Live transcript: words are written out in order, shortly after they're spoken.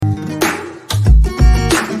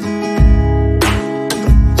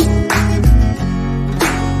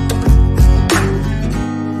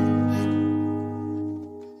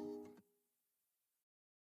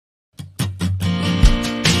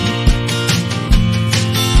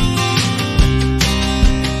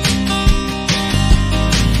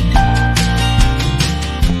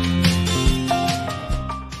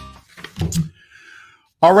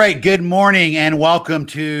All right, good morning and welcome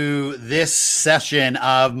to this session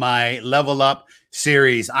of my Level Up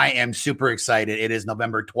series. I am super excited. It is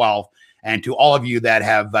November 12th. And to all of you that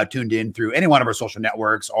have tuned in through any one of our social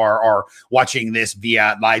networks or are watching this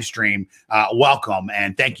via live stream, welcome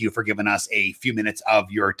and thank you for giving us a few minutes of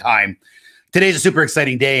your time. Today's a super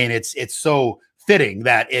exciting day, and it's so fitting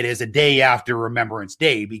that it is a day after Remembrance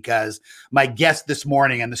Day because my guest this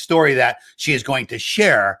morning and the story that she is going to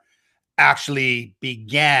share actually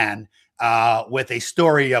began with a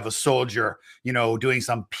story of a soldier, doing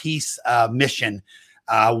some peace mission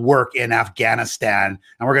work in Afghanistan.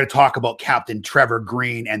 And we're going to talk about Captain Trevor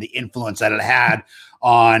Green and the influence that it had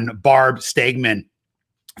on Barb Stegman.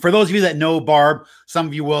 For those of you that know Barb, some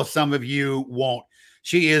of you will, some of you won't.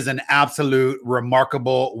 She is an absolute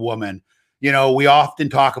remarkable woman. We often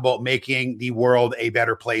talk about making the world a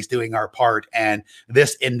better place, doing our part, and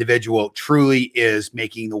this individual truly is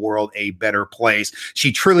making the world a better place.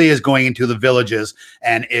 She truly is going into the villages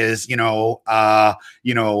and is,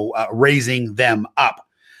 raising them up.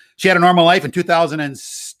 She had a normal life in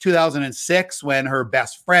 2006 when her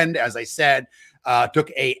best friend, as I said, took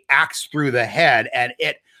a axe through the head, and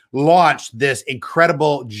it launched this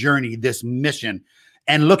incredible journey, this mission.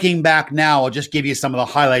 And looking back now, I'll just give you some of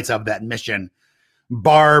the highlights of that mission.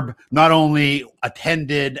 Barb not only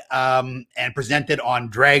attended and presented on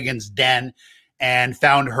Dragon's Den and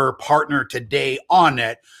found her partner today on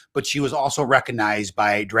it, but she was also recognized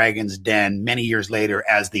by Dragon's Den many years later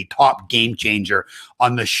as the top game changer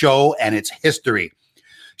on the show and its history.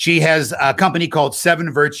 She has a company called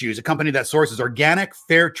Seven Virtues, a company that sources organic,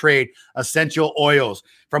 fair trade, essential oils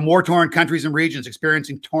from war-torn countries and regions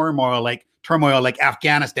experiencing turmoil like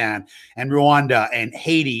Afghanistan and Rwanda and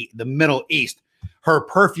Haiti, the Middle East. Her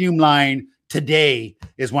perfume line today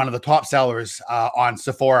is one of the top sellers on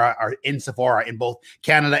Sephora or in Sephora in both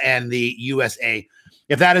Canada and the USA.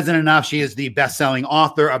 If that isn't enough, she is the best-selling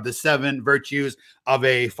author of The Seven Virtues of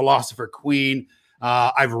a Philosopher Queen.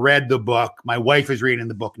 I've read the book. My wife is reading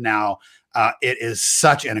the book now. It is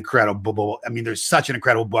such an incredible book. I mean, there's such an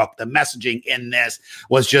incredible book. The messaging in this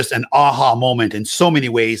was just an aha moment in so many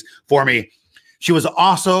ways for me. She was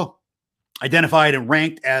also identified and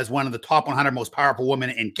ranked as one of the top 100 most powerful women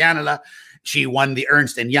in Canada. She won the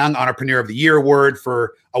Ernst & Young Entrepreneur of the Year award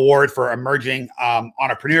for emerging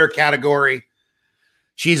entrepreneur category.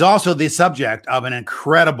 She's also the subject of an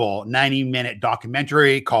incredible 90-minute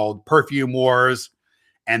documentary called Perfume Wars.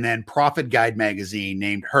 And then Profit Guide magazine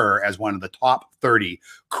named her as one of the top 30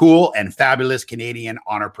 cool and fabulous Canadian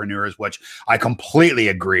entrepreneurs, which I completely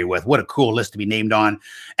agree with. What a cool list to be named on.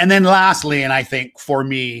 And then lastly, and I think for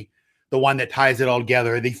me, the one that ties it all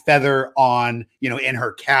together, the feather on, in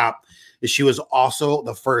her cap, is she was also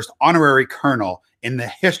the first honorary colonel in the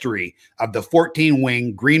history of the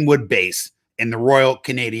 14-wing Greenwood base in the Royal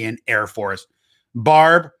Canadian Air Force.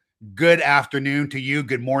 Barb, good afternoon to you.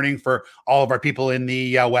 Good morning for all of our people in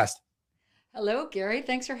the West. Hello, Gary.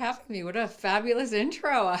 Thanks for having me. What a fabulous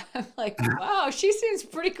intro. I'm like, wow, she seems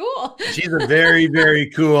pretty cool. She's a very,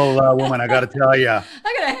 very cool woman, I got to tell you. I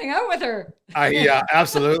gotta hang out with her. Yeah,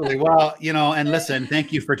 absolutely. Well, and listen,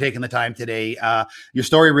 thank you for taking the time today. Your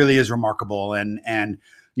story really is remarkable, and it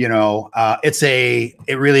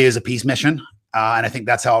really is a peace mission, and I think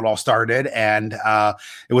that's how it all started. And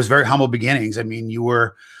it was very humble beginnings. I mean, you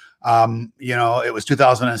were it was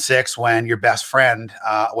 2006 when your best friend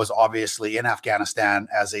was obviously in Afghanistan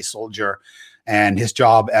as a soldier, and his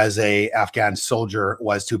job as a Afghan soldier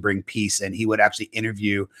was to bring peace. And he would actually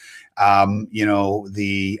interview,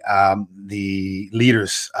 the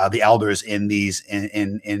leaders, the elders in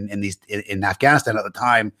Afghanistan at the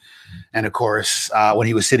time. And of course, when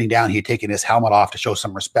he was sitting down, he had taken his helmet off to show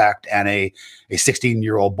some respect, and a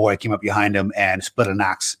 16-year-old boy came up behind him and split an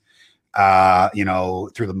axe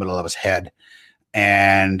through the middle of his head.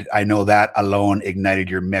 And I know that alone ignited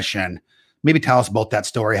your mission. Maybe tell us about that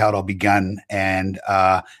story, how it all begun, and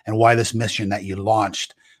why this mission that you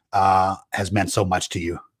launched has meant so much to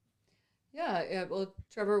you. Yeah, well,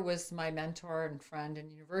 Trevor was my mentor and friend in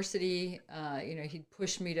university. He'd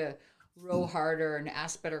push me to row harder and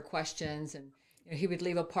ask better questions. And he would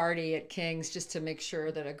leave a party at King's just to make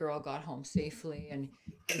sure that a girl got home safely. And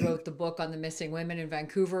he wrote the book on the missing women in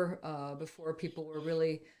Vancouver before people were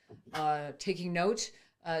really taking note.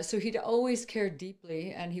 So he'd always cared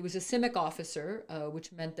deeply, and he was a CIMIC officer,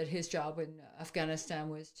 which meant that his job in Afghanistan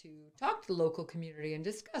was to talk to the local community and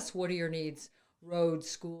discuss what are your needs: roads,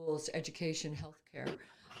 schools, education, healthcare.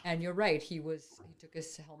 And you're right, he took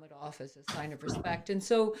his helmet off as a sign of respect. And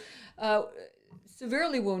so,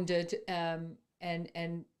 severely wounded, and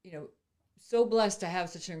so blessed to have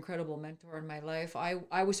such an incredible mentor in my life.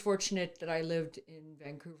 I was fortunate that I lived in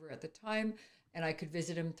Vancouver at the time, and I could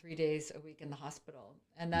visit him 3 days a week in the hospital.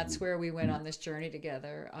 And that's where we went on this journey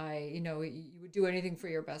together. You would do anything for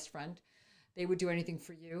your best friend. They would do anything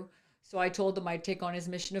for you. So I told them I'd take on his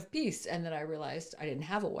mission of peace. And then I realized I didn't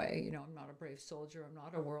have a way. I'm not a brave soldier. I'm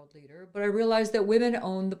not a world leader. But I realized that women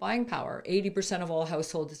own the buying power. 80% of all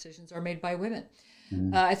household decisions are made by women.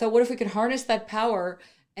 I thought, what if we could harness that power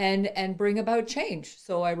and bring about change?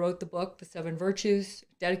 So I wrote the book, The Seven Virtues,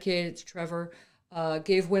 dedicated to Trevor,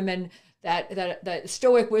 gave women that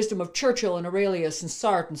stoic wisdom of Churchill and Aurelius and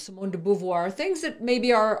Sartre and Simone de Beauvoir, things that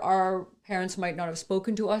maybe our parents might not have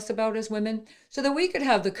spoken to us about as women, so that we could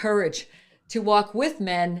have the courage to walk with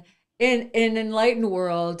men in an enlightened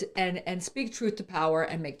world and speak truth to power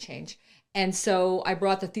and make change. And so I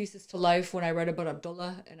brought the thesis to life when I read about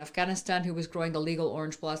Abdullah in Afghanistan, who was growing the legal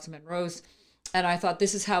orange blossom and rose. And I thought,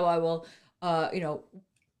 this is how I will,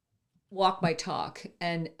 walk my talk,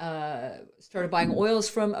 and started buying oils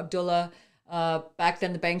from Abdullah. Back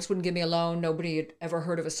then, the banks wouldn't give me a loan. Nobody had ever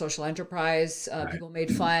heard of a social enterprise. Right. People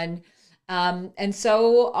made fun. And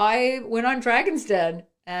so I went on Dragon's Den,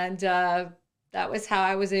 and that was how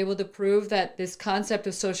I was able to prove that this concept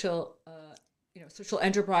of social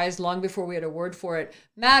enterprise, long before we had a word for it,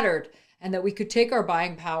 mattered, and that we could take our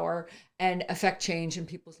buying power and affect change in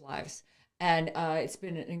people's lives. And it's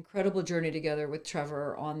been an incredible journey together with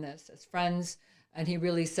Trevor on this as friends. And he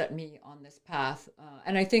really set me on this path.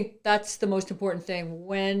 And I think that's the most important thing.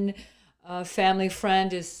 When a family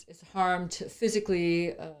friend is harmed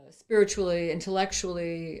physically, spiritually,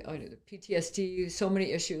 intellectually, PTSD, so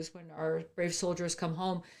many issues when our brave soldiers come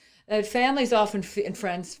home, that families often and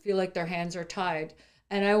friends feel like their hands are tied.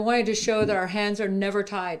 And I wanted to show that our hands are never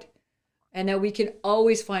tied, and that we can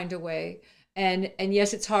always find a way. And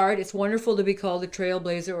yes, it's hard. It's wonderful to be called a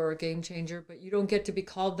trailblazer or a game changer, but you don't get to be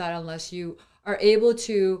called that unless you are able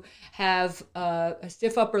to have a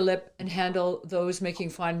stiff upper lip and handle those making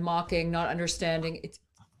fun, mocking, not understanding. It's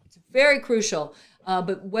very crucial.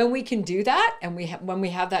 But when we can do that, and when we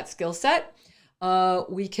have that skill set,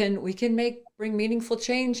 we can bring meaningful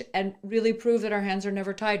change and really prove that our hands are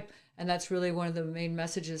never tied. And that's really one of the main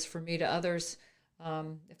messages for me to others.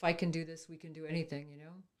 If I can do this, we can do anything.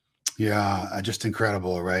 Yeah, just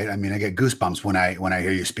incredible, right? I mean, I get goosebumps when I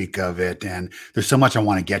hear you speak of it, and there's so much I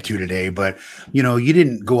want to get to today. But you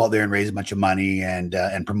didn't go out there and raise a bunch of money and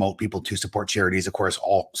promote people to support charities. Of course,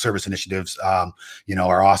 all service initiatives, are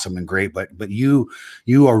awesome and great. But you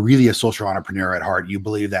are really a social entrepreneur at heart. You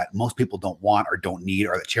believe that most people don't want or don't need,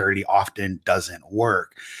 or that charity often doesn't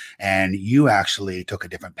work, and you actually took a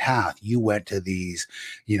different path. You went to these,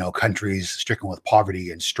 countries stricken with poverty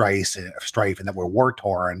and strife, and that were war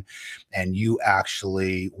torn. And you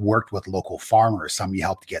actually worked with local farmers. Some you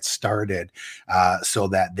helped get started so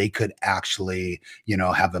that they could actually,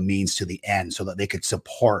 have a means to the end, so that they could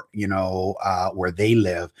support, where they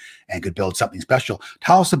live and could build something special.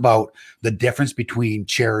 Tell us about the difference between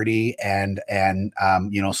charity and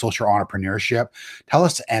social entrepreneurship. Tell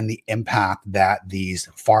us and the impact that these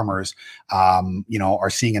farmers, are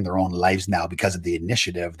seeing in their own lives now because of the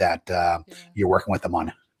initiative that you're working with them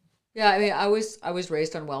on. Yeah, I mean, I was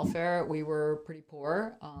raised on welfare. We were pretty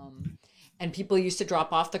poor, and people used to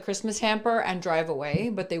drop off the Christmas hamper and drive away,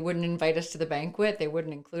 but they wouldn't invite us to the banquet. They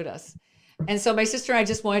wouldn't include us. And so my sister and I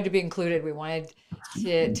just wanted to be included. We wanted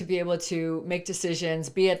to be able to make decisions,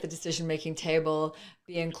 be at the decision-making table,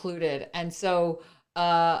 be included. And so,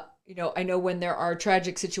 I know when there are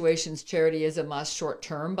tragic situations, charity is a must, short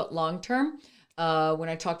term, but long term. When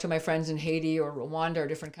I talk to my friends in Haiti or Rwanda or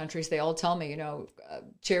different countries, they all tell me,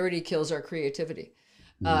 charity kills our creativity.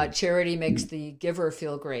 Charity makes the giver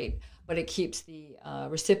feel great, but it keeps the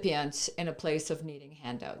recipient in a place of needing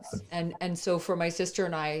handouts. And so for my sister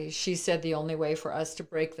and I, she said the only way for us to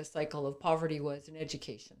break the cycle of poverty was in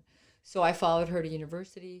education. So I followed her to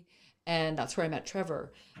university, and that's where I met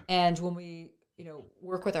Trevor. And when we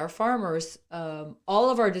work with our farmers, all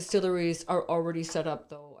of our distilleries are already set up,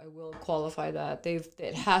 though I will qualify that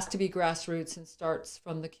it has to be grassroots and starts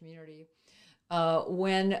from the community.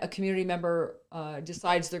 When a community member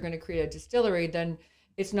decides they're going to create a distillery, then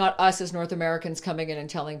it's not us as North Americans coming in and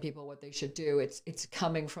telling people what they should do. It's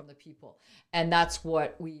coming from the people, and that's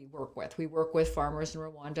what we work with. We work with farmers in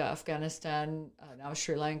Rwanda, Afghanistan, now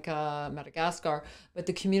Sri Lanka, Madagascar, but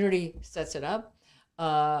the community sets it up.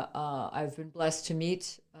 I've been blessed to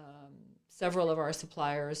meet several of our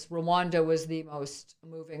suppliers. Rwanda was the most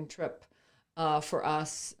moving trip for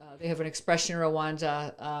us. They have an expression in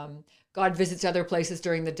Rwanda, God visits other places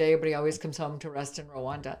during the day, but he always comes home to rest in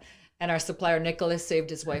Rwanda. And our supplier, Nicholas, saved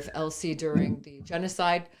his wife, Elsie, during the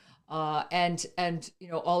genocide. And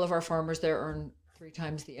all of our farmers there earn 3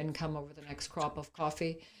 times the income over the next crop of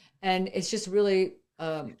coffee, and it's just really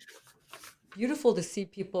beautiful to see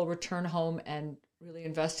people return home and really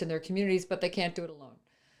invest in their communities, but they can't do it alone.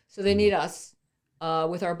 So they need us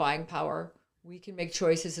with our buying power. We can make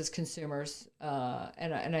choices as consumers,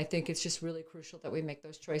 and I think it's just really crucial that we make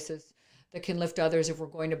those choices that can lift others. If we're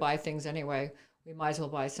going to buy things anyway, we might as well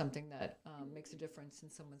buy something that makes a difference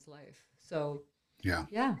in someone's life. So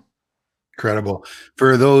yeah. Incredible.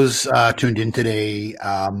 For those tuned in today,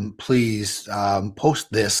 please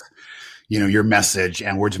post this, your message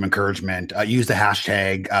and words of encouragement. Use the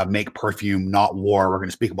hashtag make perfume not war. We're going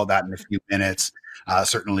to speak about that in a few minutes.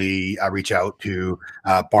 Certainly reach out to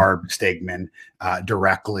Barb Stegman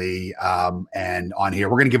directly. And on here,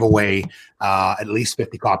 we're going to give away at least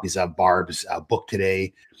 50 copies of Barb's book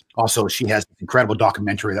today. Also, she has this incredible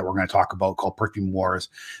documentary that we're going to talk about called Perfume Wars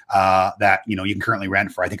that, you can currently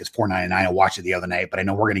rent for, I think it's $4.99. I watched it the other night, but I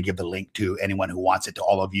know we're going to give the link to anyone who wants it to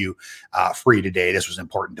all of you free today. This was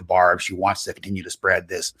important to Barb. She wants to continue to spread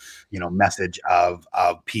this, message of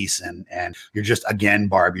peace. And you're just, again,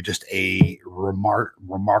 Barb, you're just a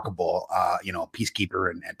remarkable,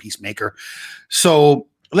 peacekeeper and peacemaker. So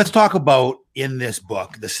let's talk about in this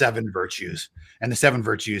book, the 7 virtues, and the 7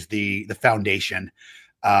 virtues, the foundation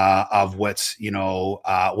of what's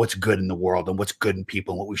good in the world and what's good in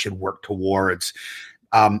people and what we should work towards.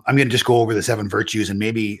 I'm going to just go over the 7 virtues, and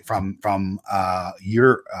maybe from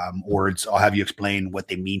your words, I'll have you explain what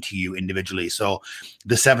they mean to you individually. So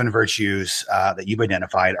the 7 virtues that you've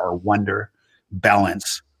identified are wonder,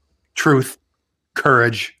 balance, truth,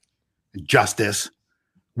 courage, justice,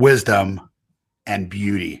 wisdom, and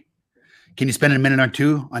beauty. Can you spend a minute or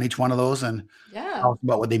two on each one of those and tell us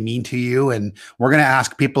about what they mean to you? And we're going to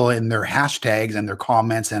ask people in their hashtags and their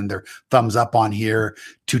comments and their thumbs up on here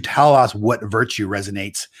to tell us what virtue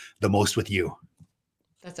resonates the most with you.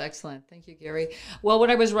 That's excellent. Thank you, Gary. Well, when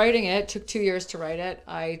I was writing it took 2 years to write it.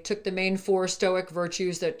 I took the main 4 Stoic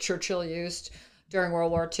virtues that Churchill used during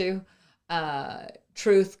World War II.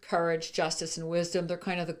 Truth, courage, justice, and wisdom. They're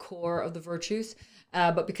kind of the core of the virtues.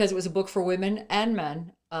 But because it was a book for women and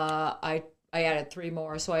men, I added 3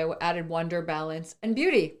 more. So I added wonder, balance, and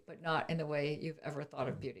beauty, but not in the way you've ever thought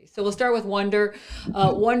of beauty. So we'll start with wonder.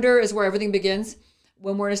 Wonder is where everything begins.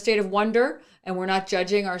 When we're in a state of wonder and we're not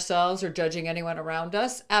judging ourselves or judging anyone around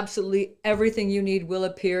us, absolutely everything you need will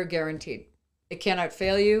appear, guaranteed. It cannot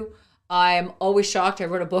fail you. I'm always shocked. I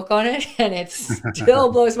wrote a book on it and it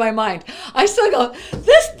still blows my mind. I still go,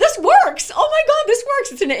 this works. Oh my God, this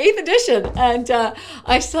works. It's an 8th edition. And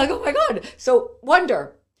I still go, oh my God. So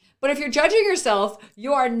wonder. But if you're judging yourself,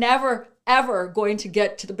 you are never, ever going to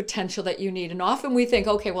get to the potential that you need. And often we think,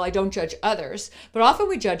 okay, well, I don't judge others, but often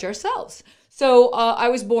we judge ourselves. So I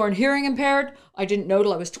was born hearing impaired. I didn't know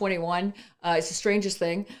till I was 21. It's the strangest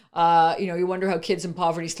thing. You wonder how kids in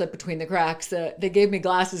poverty slip between the cracks. They gave me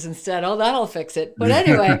glasses instead. Oh, that'll fix it. But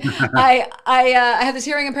anyway, I have this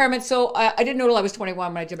hearing impairment. So I didn't know till I was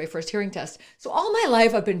 21 when I did my first hearing test. So all my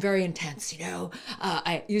life I've been very intense.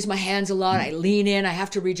 I use my hands a lot. I lean in. I have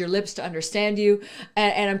to read your lips to understand you.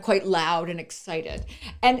 And I'm quite loud and excited.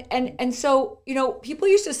 And so, people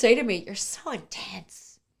used to say to me, "You're so intense."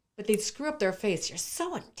 But they'd screw up their face. "You're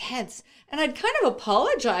so intense." And I'd kind of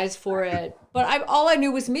apologize for it. But all I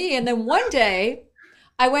knew was me. And then one day,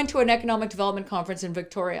 I went to an economic development conference in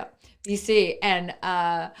Victoria, BC. And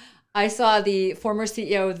I saw the former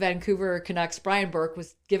CEO of Vancouver Canucks, Brian Burke,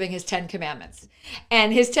 was giving his 10 commandments.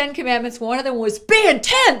 And his 10 commandments, one of them was be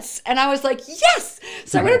intense. And I was like, yes.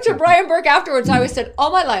 So I went up to Brian Burke afterwards. I always said,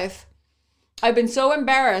 all my life, I've been so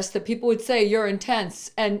embarrassed that people would say you're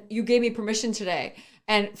intense. And you gave me permission today.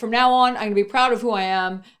 And from now on, I'm going to be proud of who I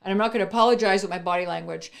am, and I'm not going to apologize with my body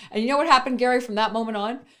language. And you know what happened, Gary, from that moment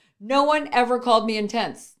on? No one ever called me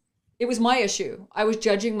intense. It was my issue. I was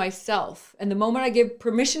judging myself. And the moment I give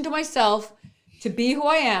permission to myself to be who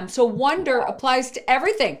I am, so wonder applies to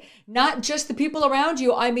everything, not just the people around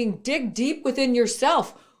you. I mean, dig deep within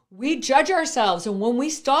yourself. We judge ourselves. And when we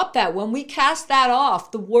stop that, when we cast that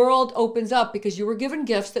off, the world opens up because you were given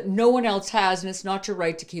gifts that no one else has, and it's not your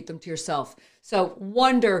right to keep them to yourself. So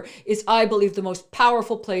wonder is, I believe, the most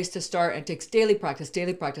powerful place to start, and it takes daily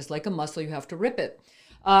practice. Like a muscle, you have to rip it.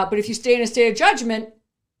 But if you stay in a state of judgment,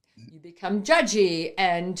 you become judgy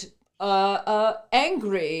and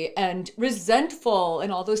angry and resentful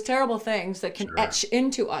and all those terrible things that can etch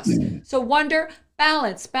into us. So wonder,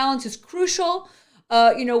 balance. Balance is crucial.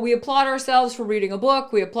 We applaud ourselves for reading a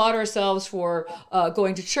book. We applaud ourselves for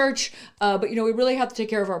going to church. But we really have to take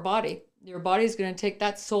care of our body. Your body is going to take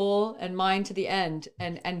that soul and mind to the end.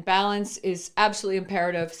 And balance is absolutely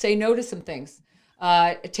imperative. Say no to some things.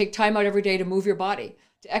 Take time out every day to move your body,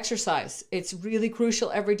 to exercise. It's really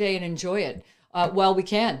crucial every day, and enjoy it while we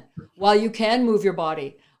can. While you can move your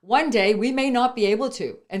body. One day we may not be able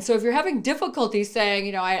to. And so if you're having difficulty saying,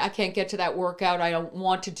 you know, I can't get to that workout, I don't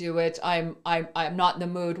want to do it, I'm not in the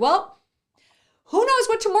mood. Well, who knows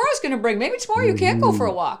what tomorrow's going to bring? Maybe tomorrow you can't go for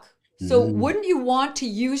a walk. So wouldn't you want to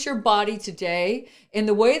use your body today in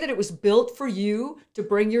the way that it was built for you to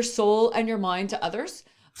bring your soul and your mind to others?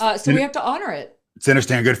 So we have to honor it. It's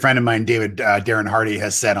interesting. A good friend of mine, David Darren Hardy,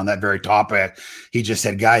 has said on that very topic, he just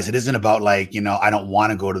said, guys, it isn't about like, you know, I don't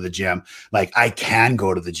want to go to the gym. Like, I can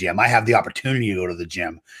go to the gym. I have the opportunity to go to the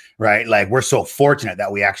gym, right? Like, we're so fortunate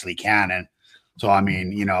that we actually can. And so, I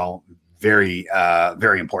mean, you know, very,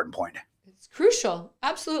 very important point. It's crucial.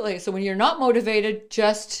 Absolutely. So when you're not motivated,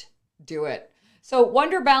 just do it. So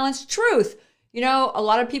Wonder, Balance, Truth. You know, a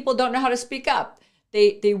lot of people don't know how to speak up.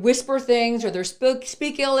 They whisper things, or they're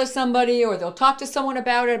speak ill of somebody, or they'll talk to someone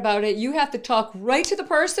about it. You have to talk right to the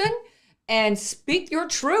person and speak your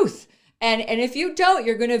truth. And if you don't,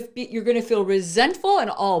 you're gonna feel resentful and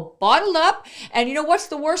all bottled up. And you know what's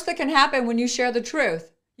the worst that can happen when you share the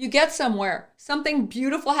truth? You get somewhere. Something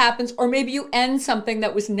beautiful happens, or maybe you end something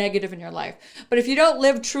that was negative in your life. But if you don't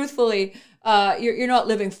live truthfully, you're not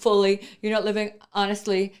living fully. You're not living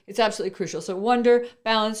honestly. It's absolutely crucial. So Wonder,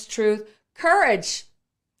 Balance, Truth. Courage.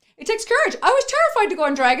 It takes courage. I was terrified to go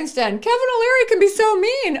on Dragon's Den. Kevin O'Leary can be so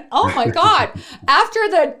mean. Oh my God. After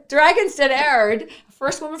the Dragon's Den aired,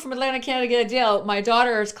 first woman from Atlantic Canada to get a deal, my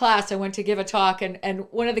daughter's class, I went to give a talk, and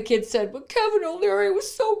one of the kids said, well, Kevin O'Leary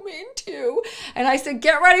was so mean to you. And I said,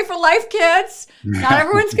 get ready for life, kids. Not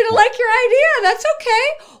everyone's going to like your idea. That's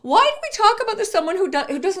okay. Why do we talk about this someone who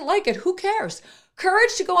doesn't like it? Who cares?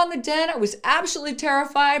 Courage to go on the Den. I was absolutely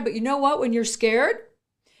terrified. But you know what? When you're scared,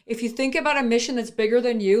 if you think about a mission that's bigger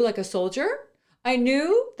than you, like a soldier, I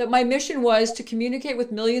knew that my mission was to communicate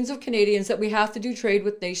with millions of Canadians that we have to do trade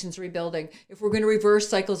with nations rebuilding if we're going to reverse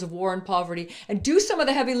cycles of war and poverty and do some of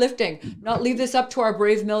the heavy lifting, not leave this up to our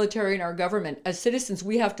brave military and our government. As citizens,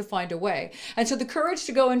 we have to find a way. And so the courage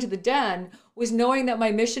to go into the Den was knowing that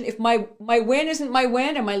my mission, if my win isn't my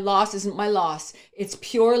win and my loss isn't my loss, it's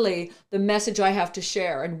purely the message I have to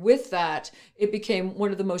share. And with that, it became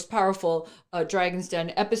one of the most powerful Dragon's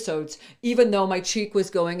Den episodes, even though my cheek was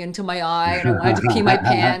going into my eye and I wanted to pee my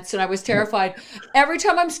pants and I was terrified. Every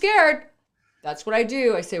time I'm scared, that's what I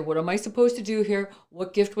do. I say, what am I supposed to do here?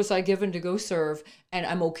 What gift was I given to go serve? And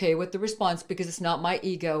I'm okay with the response because it's not my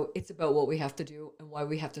ego. It's about what we have to do and why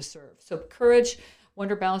we have to serve. So courage,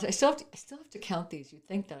 Wonder, Balance. I still have to count these. You'd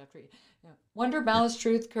think that after you. Yeah. Wonder, Balance,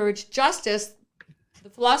 Truth, Courage, Justice. The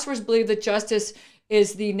philosophers believe that justice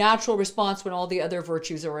is the natural response when all the other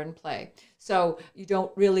virtues are in play. So you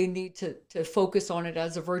don't really need to focus on it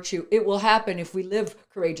as a virtue. It will happen if we live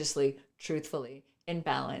courageously, truthfully, in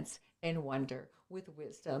balance, in wonder, with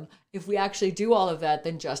wisdom. If we actually do all of that,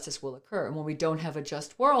 then justice will occur. And when we don't have a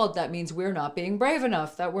just world, that means we're not being brave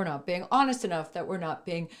enough, that we're not being honest enough, that we're not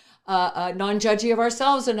being non-judgy of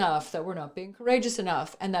ourselves enough, that we're not being courageous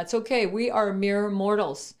enough. And that's okay. We are mere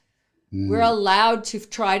mortals. We're allowed to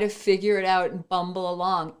try to figure it out and bumble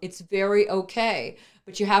along. It's very okay.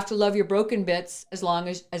 But you have to love your broken bits as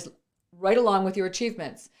right along with your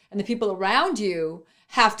achievements. And the people around you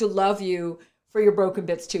have to love you for your broken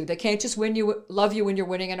bits too. They can't just love you when you're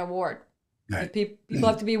winning an award. Right. People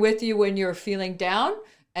have to be with you when you're feeling down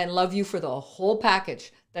and love you for the whole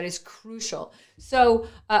package. That is crucial. So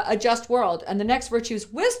a just world. And the next virtue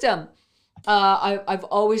is wisdom. I've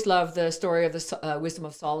always loved the story of the Wisdom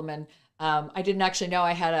of Solomon. I didn't actually know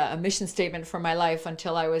I had a mission statement for my life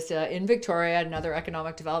until I was in Victoria at another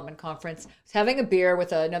economic development conference. I was having a beer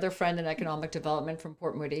with another friend in economic development from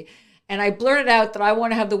Port Moody. And I blurted out that I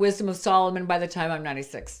want to have the wisdom of Solomon by the time I'm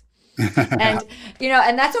 96. And,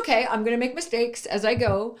 and that's okay. I'm going to make mistakes as I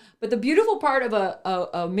go. But the beautiful part of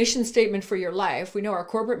a mission statement for your life, we know our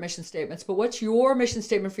corporate mission statements, but what's your mission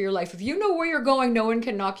statement for your life? If you know where you're going, no one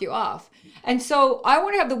can knock you off. And so I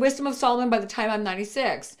want to have the wisdom of Solomon by the time I'm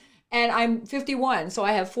 96. And I'm 51, so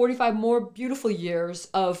I have 45 more beautiful years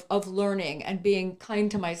of learning and being kind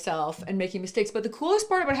to myself and making mistakes. But the coolest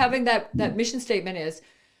part about having that mission statement is,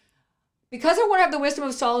 because I want to have the wisdom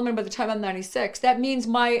of Solomon by the time I'm 96, that means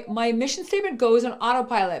my mission statement goes on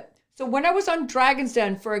autopilot. So when I was on Dragon's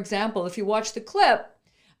Den, for example, if you watch the clip,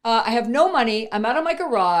 I have no money. I'm out of my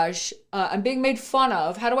garage. I'm being made fun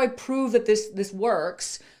of. How do I prove that this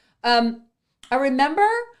works? I remember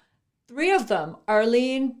 3 of them,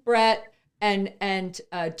 Arlene, Brett, and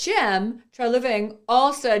Jim, Try Living,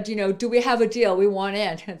 all said, do we have a deal? We want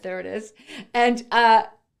in. There it is. And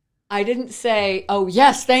I didn't say, oh,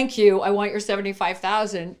 yes, thank you. I want your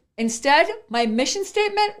 $75,000. Instead, my mission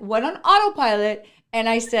statement went on autopilot, and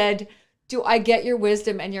I said, do I get your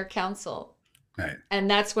wisdom and your counsel? Right. And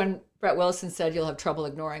that's when Brett Wilson said, you'll have trouble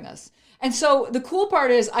ignoring us. And so the cool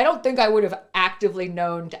part is, I don't think I would have actively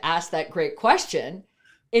known to ask that great question.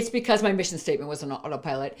 It's because my mission statement was on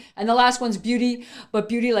autopilot. And the last one's beauty, but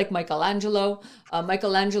beauty like Michelangelo.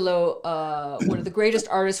 Michelangelo, one of the greatest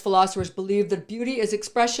artists, philosophers, believed that beauty is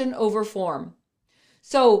expression over form.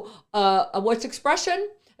 So what's expression?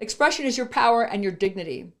 Expression is your power and your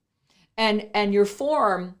dignity. And your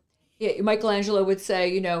form, Michelangelo would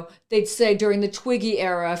say, they'd say during the Twiggy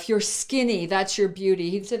era, if you're skinny, that's your beauty.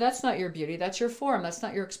 He'd say, that's not your beauty, that's your form, that's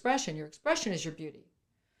not your expression. Your expression is your beauty.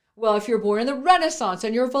 Well, if you're born in the Renaissance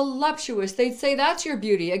and you're voluptuous, they'd say that's your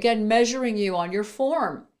beauty. Again, measuring you on your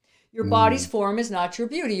form. Your body's form is not your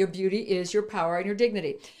beauty. Your beauty is your power and your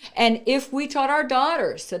dignity. And if we taught our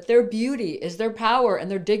daughters that their beauty is their power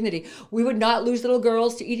and their dignity, we would not lose little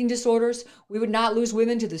girls to eating disorders. We would not lose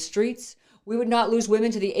women to the streets. We would not lose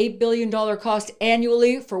women to the $8 billion cost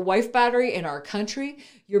annually for wife battery in our country.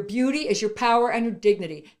 Your beauty is your power and your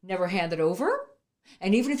dignity. Never hand it over.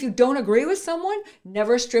 And even if you don't agree with someone,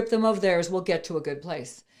 never strip them of theirs. We'll get to a good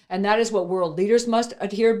place. And that is what world leaders must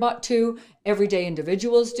adhere to, everyday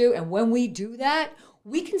individuals do. And when we do that,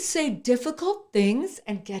 we can say difficult things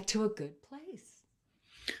and get to a good place.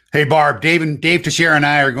 Hey, Barb, Dave Teixeira and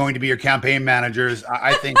I are going to be your campaign managers.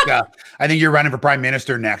 I think you're running for prime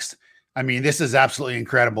minister next. I mean, this is absolutely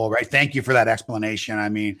incredible, right? Thank you for that explanation. I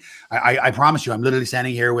mean, I promise you, I'm literally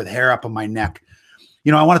standing here with hair up on my neck.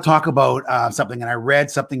 I want to talk about something, and I read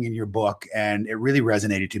something in your book, and it really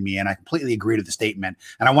resonated to me, and I completely agree with the statement,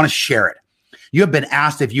 and I want to share it. You have been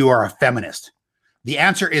asked if you are a feminist. The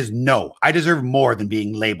answer is no. I deserve more than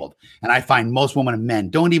being labeled, and I find most women and men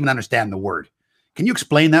don't even understand the word. Can you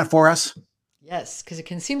explain that for us? Yes, because it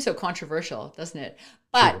can seem so controversial, doesn't it?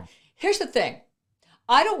 But Here's the thing.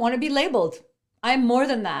 I don't want to be labeled. I'm more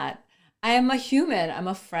than that. I am a human. I'm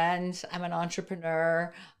a friend. I'm an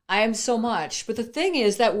entrepreneur. I am so much. But the thing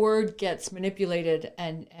is, that word gets manipulated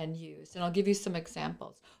and used. And I'll give you some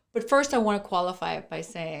examples. But first, I want to qualify it by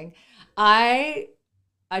saying I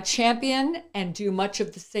champion and do much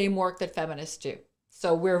of the same work that feminists do.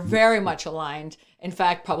 So we're very much aligned. In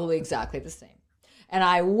fact, probably exactly the same. And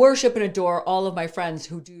I worship and adore all of my friends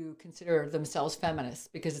who do consider themselves feminists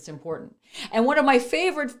because it's important. And one of my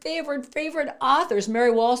favorite authors, Mary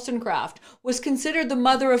Wollstonecraft, was considered the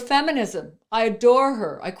mother of feminism. I adore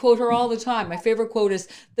her. I quote her all the time. My favorite quote is,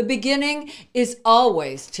 "The beginning is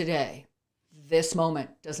always today." This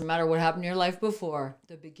moment. Doesn't matter what happened in your life before.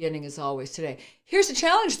 The beginning is always today. Here's the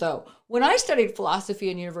challenge, though. When I studied philosophy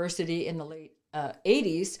in university in the late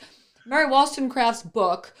 80s, Mary Wollstonecraft's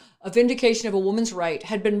book, A Vindication of a Woman's Right,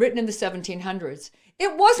 had been written in the 1700s.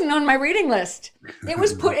 It wasn't on my reading list. It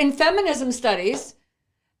was put in feminism studies,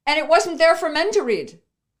 and it wasn't there for men to read.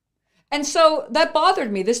 And so that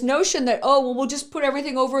bothered me, this notion that, we'll just put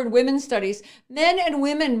everything over in women's studies. Men and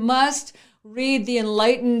women must read the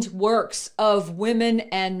enlightened works of women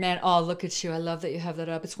and men. Oh, look at you. I love that you have that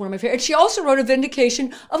up. It's one of my favorites. She also wrote A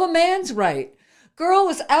Vindication of a Man's Right. Girl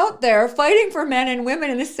was out there fighting for men and women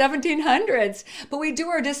in the 1700s, but we do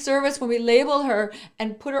her a disservice when we label her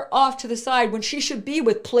and put her off to the side when she should be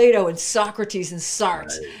with Plato and Socrates and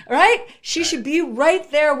Sartre, right? She should be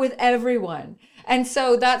right there with everyone. And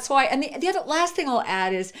so that's why, and the other last thing I'll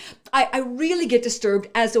add is I really get disturbed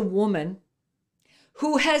as a woman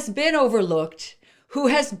who has been overlooked, who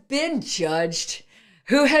has been judged,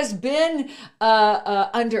 who has been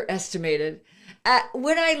underestimated.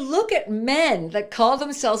 When I look at men that call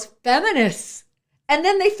themselves feminists and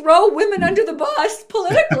then they throw women under the bus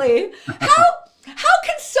politically, how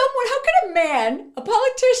can a man, a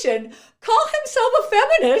politician, call himself a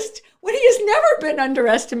feminist when he has never been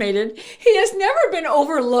underestimated, he has never been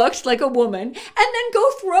overlooked like a woman, and then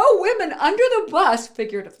go throw women under the bus,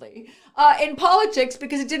 figuratively, in politics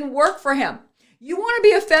because it didn't work for him? You want to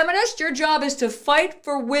be a feminist? Your job is to fight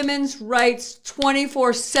for women's rights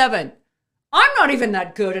 24/7. I'm not even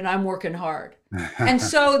that good and I'm working hard. And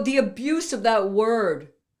so the abuse of that word,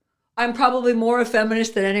 I'm probably more a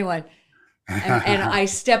feminist than anyone. And I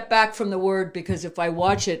step back from the word because if I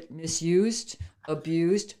watch it misused,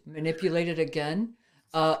 abused, manipulated again,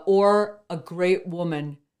 or a great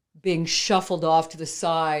woman being shuffled off to the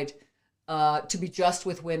side to be just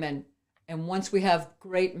with women. And once we have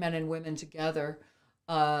great men and women together,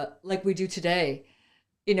 like we do today,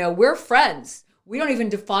 we're friends. We don't even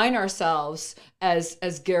define ourselves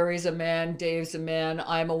as Gary's a man, Dave's a man,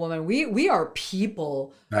 I'm a woman. We are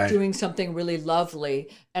people doing something really lovely.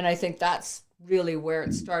 And I think that's really where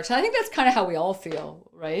it starts. And I think that's kind of how we all feel,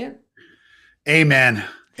 right? Amen.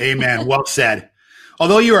 Amen. Well said.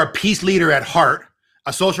 Although you're a peace leader at heart,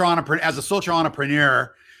 a social entrepreneur, as a social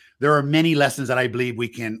entrepreneur, there are many lessons that I believe we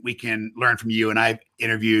can learn from you. And I've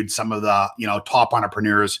interviewed some of the top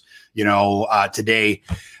entrepreneurs today.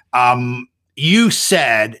 You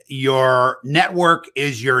said your network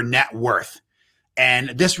is your net worth. And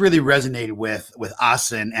this really resonated with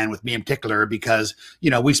us and with me in particular, because,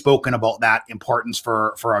 we've spoken about that importance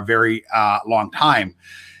for a very long time.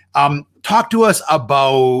 Talk to us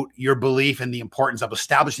about your belief in the importance of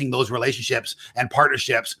establishing those relationships and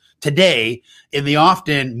partnerships today in the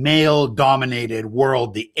often male-dominated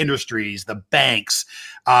world, the industries, the banks,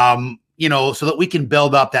 so that we can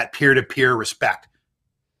build up that peer-to-peer respect.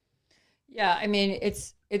 Yeah, I mean,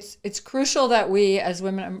 it's crucial that we as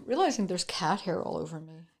women. I'm realizing there's cat hair all over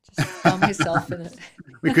me. Just found myself in it.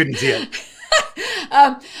 We couldn't see it.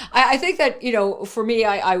 I think that, for me,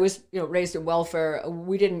 I was, raised in welfare.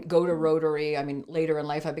 We didn't go to Rotary. I mean, later in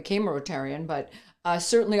life, I became a Rotarian, but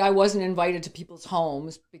certainly I wasn't invited to people's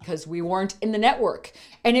homes because we weren't in the network.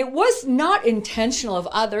 And it was not intentional of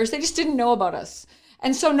others. They just didn't know about us.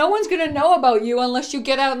 And so no one's going to know about you unless you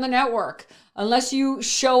get out in the network, unless you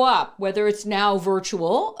show up, whether it's now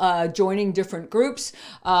virtual, joining different groups.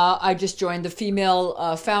 I just joined the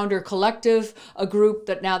Female Founder Collective, a group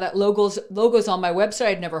that now that logo's on my website.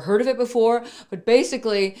 I'd never heard of it before, but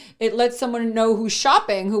basically it lets someone know who's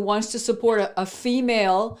shopping, who wants to support a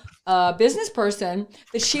female business person,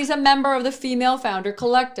 that she's a member of the Female Founder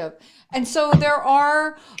Collective. And so there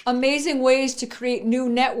are amazing ways to create new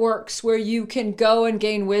networks where you can go and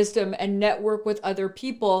gain wisdom and network with other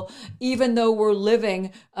people, even though we're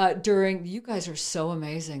living you guys are so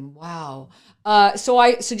amazing. Wow. So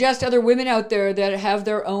I suggest other women out there that have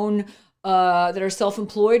their own, that are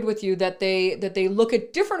self-employed with you, that they look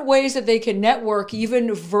at different ways that they can network,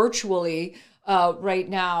 even virtually, right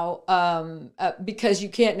now, because you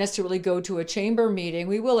can't necessarily go to a chamber meeting.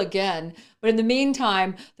 We will again, but in the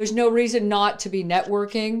meantime, there's no reason not to be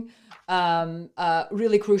networking.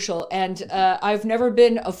 Really crucial. And I've never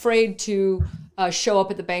been afraid to show up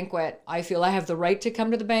at the banquet. I feel I have the right to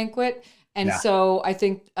come to the banquet. And so I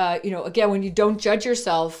think, again, when you don't judge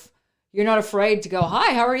yourself, you're not afraid to go,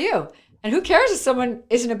 hi, how are you? And who cares if someone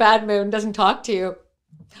is in a bad mood and doesn't talk to you?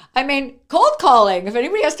 I mean, cold calling. If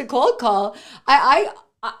anybody has to cold call, I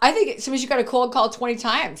think sometimes you got to cold call 20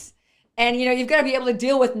 times, and you've got to be able to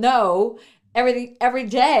deal with no every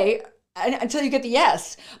day until you get the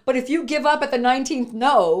yes. But if you give up at the 19th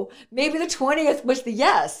no, maybe the 20th was the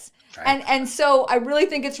yes. Right. And so I really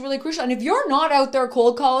think it's really crucial. And if you're not out there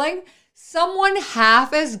cold calling, someone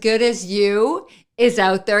half as good as you is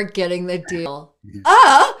out there getting the deal.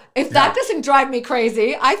 If that doesn't drive me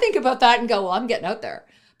crazy, I think about that and go, well, I'm getting out there.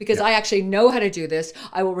 Because I actually know how to do this.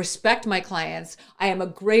 I will respect my clients. I am a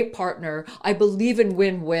great partner. I believe in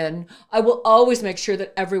win-win. I will always make sure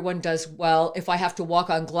that everyone does well. If I have to walk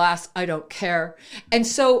on glass, I don't care. And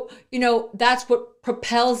so, that's what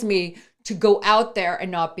propels me to go out there and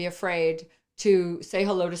not be afraid to say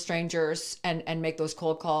hello to strangers and make those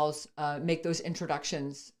cold calls, make those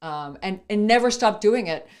introductions, and never stop doing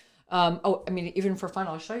it. Even for fun,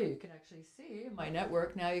 I'll show you. You can actually see my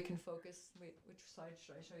network. Now you can focus. Wait, which side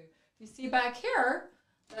should I show you? You see back here,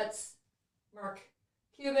 that's Mark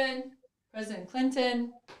Cuban, President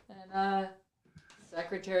Clinton, and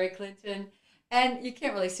Secretary Clinton. And you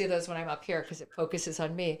can't really see those when I'm up here because it focuses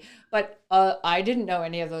on me. But I didn't know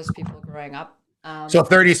any of those people growing up. So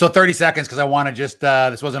 30 seconds, because I want to just,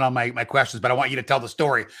 this wasn't on my questions, but I want you to tell the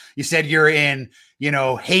story. You said you're in,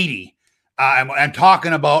 Haiti. I'm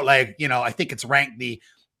talking about I think it's ranked the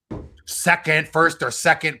first or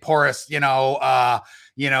second poorest, country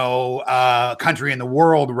in the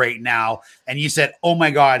world right now. And you said, oh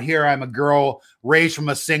my God, here I'm a girl raised from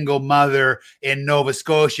a single mother in Nova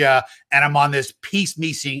Scotia, and I'm on this peace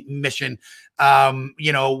mission,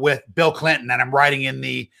 with Bill Clinton, and I'm riding in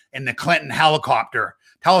the Clinton helicopter.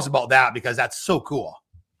 Tell us about that, because that's so cool.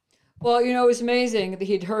 Well, it was amazing.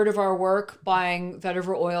 He'd heard of our work buying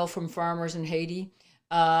vetiver oil from farmers in Haiti,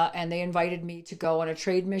 and they invited me to go on a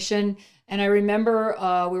trade mission. And I remember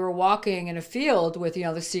we were walking in a field with,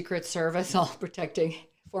 the Secret Service, all protecting.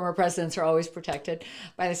 Former presidents are always protected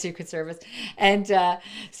by the Secret Service. And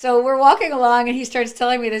so we're walking along, and he starts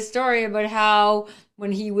telling me this story about how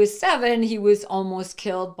when he was 7, he was almost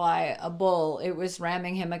killed by a bull. It was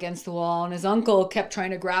ramming him against the wall, and his uncle kept trying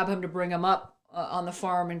to grab him to bring him up on the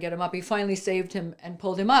farm and get him up. He finally saved him and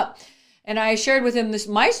pulled him up. And I shared with him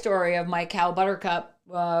my story of my cow Buttercup.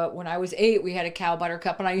 When I was 8, we had a cow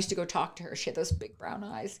Buttercup, and I used to go talk to her. She had those big brown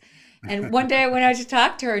eyes. And one day I went out to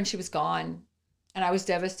talk to her, and she was gone. And I was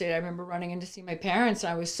devastated. I remember running in to see my parents,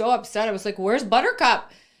 and I was so upset. I was like, where's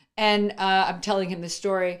Buttercup? And I'm telling him this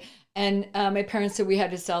story. And my parents said we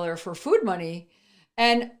had to sell her for food money.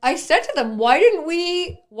 And I said to them, why didn't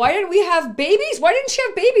we have babies? Why didn't she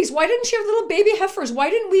have babies? Why didn't she have little baby heifers? Why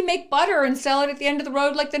didn't we make butter and sell it at the end of the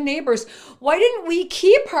road like the neighbors? Why didn't we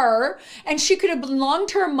keep her and she could have been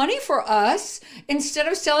long-term money for us instead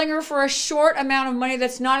of selling her for a short amount of money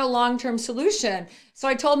that's not a long-term solution? So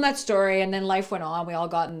I told them that story, and then life went on. We all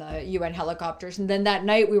got in the UN helicopters. And then that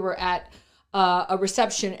night we were at a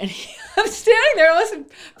reception, and I'm standing there. Listen,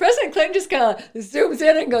 President Clinton just kind of zooms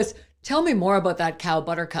in and goes, "Tell me more about that cow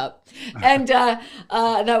Buttercup." And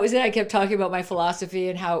that was it. I kept talking about my philosophy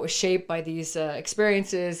and how it was shaped by these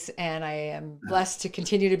experiences. And I am blessed to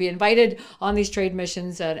continue to be invited on these trade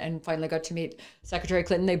missions, and finally got to meet Secretary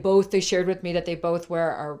Clinton. They shared with me that they both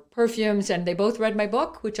wear our perfumes, and they both read my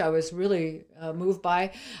book, which I was really moved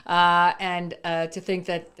by. And to think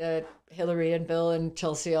that Hillary and Bill and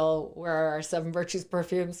Chelsea all wear our Seven Virtues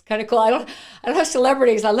perfumes, kind of cool. I don't have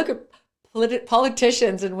celebrities. I look at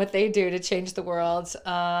politicians and what they do to change the world,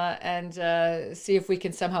 and see if we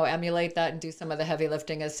can somehow emulate that and do some of the heavy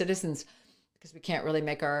lifting as citizens, because we can't really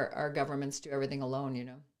make our governments do everything alone, you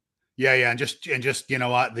know. Yeah, and just you know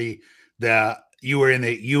what, the you were in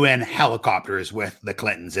the UN helicopters with the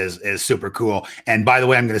Clintons is super cool. And by the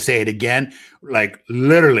way, I'm going to say it again, like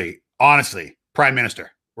literally, honestly, Prime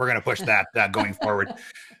Minister, we're going to push that going forward.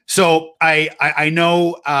 So I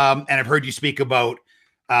know, and I've heard you speak about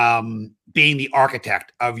being the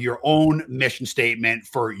architect of your own mission statement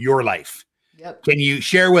for your life. Yep. Can you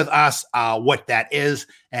share with us what that is,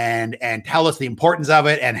 and tell us the importance of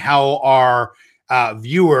it, and how our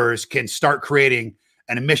viewers can start creating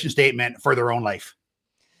an mission statement for their own life?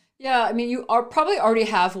 Yeah, I mean, you are probably already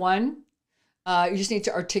have one. You just need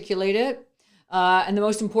to articulate it. And the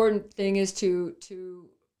most important thing is to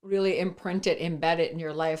really imprint it, embed it in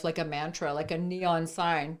your life like a mantra, like a neon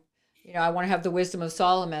sign. You know, I want to have the wisdom of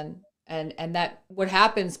Solomon, and that what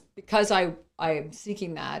happens because I am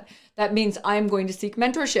seeking that means I'm going to seek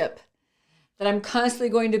mentorship, that I'm constantly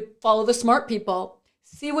going to follow the smart people,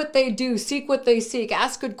 see what they do, seek what they seek,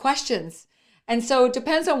 ask good questions. And so it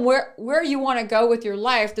depends on where you want to go with your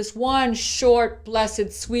life. This one short,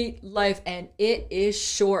 blessed, sweet life, and it is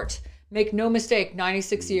short. Make no mistake,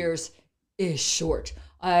 96 years is short.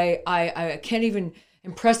 I can't even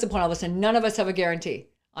impress upon all of us, and none of us have a guarantee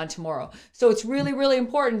on tomorrow. So it's really, really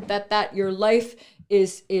important that your life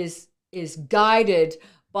is guided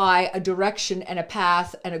by a direction and a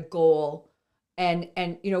path and a goal. And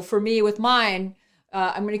you know, for me with mine,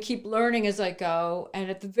 I'm going to keep learning as I go. And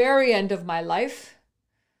at the very end of my life,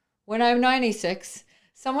 when I'm 96,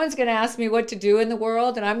 someone's going to ask me what to do in the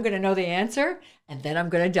world, and I'm going to know the answer, and then I'm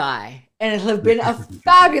going to die. And it'll have been a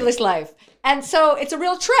fabulous life. And so it's a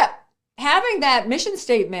real trip. Having that mission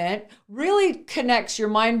statement really connects your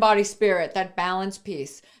mind, body, spirit, that balance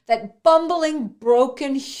piece, that bumbling,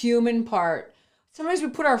 broken human part. Sometimes we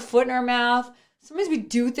put our foot in our mouth. Sometimes we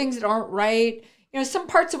do things that aren't right. You know, some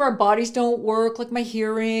parts of our bodies don't work, like my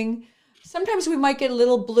hearing. Sometimes we might get a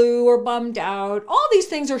little blue or bummed out. All these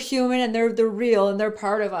things are human, and they're real, and they're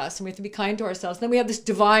part of us, and we have to be kind to ourselves. And then we have this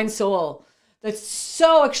divine soul that's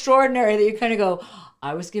so extraordinary that you kind of go,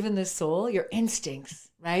 I was given this soul, your instincts,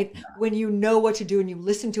 right? When you know what to do and you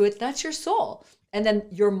listen to it, that's your soul. And then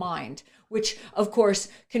your mind, which of course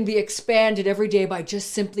can be expanded every day by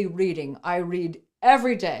just simply reading. I read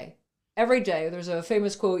every day. Every day. There's a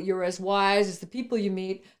famous quote, you're as wise as the people you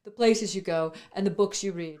meet, the places you go, and the books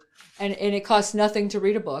you read. And it costs nothing to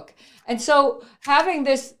read a book. And so having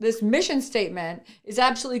this mission statement is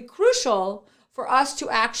absolutely crucial for us to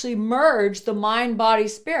actually merge the mind, body,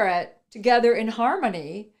 spirit together in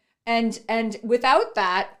harmony. And without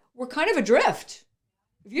that, we're kind of adrift.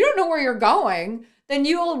 If you don't know where you're going, then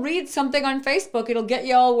you'll read something on Facebook. It'll get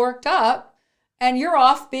you all worked up, and you're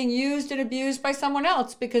off being used and abused by someone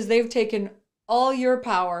else because they've taken all your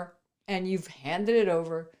power and you've handed it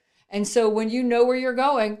over. And so when you know where you're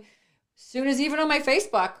going, soon as even on my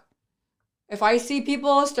Facebook, if I see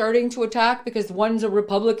people starting to attack because one's a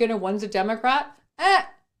Republican and one's a Democrat,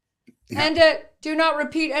 do not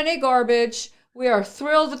repeat any garbage. We are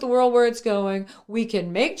thrilled at the world where it's going. We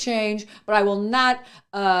can make change, but I will not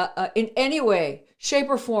in any way, shape,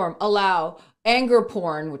 or form allow anger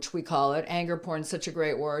porn, which we call it. Anger porn is such a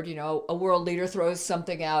great word. You know, a world leader throws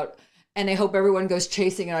something out and they hope everyone goes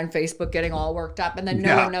chasing it on Facebook, getting all worked up. And then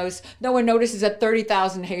no one notices that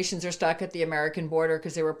 30,000 Haitians are stuck at the American border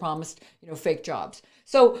because they were promised, you know, fake jobs.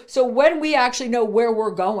 So when we actually know where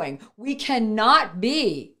we're going, we cannot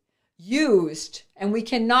be used, and we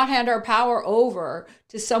cannot hand our power over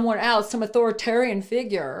to someone else, some authoritarian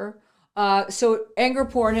figure. So anger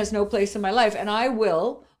porn has no place in my life, and I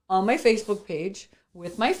will on my Facebook page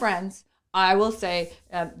with my friends, I will say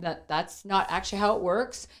that's not actually how it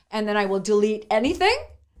works. And then I will delete anything.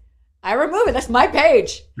 I remove it. That's my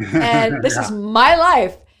page. And this is my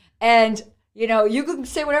life. And, you can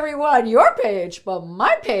say whatever you want on your page, but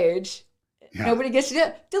my page, nobody gets to do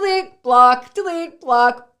it. Delete, block,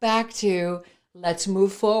 back to let's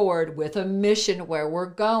move forward with a mission where we're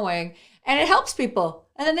going. And it helps people.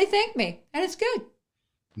 And then they thank me. And it's good.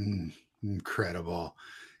 Incredible.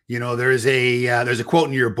 There's a quote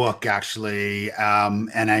in your book actually,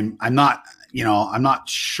 and I'm not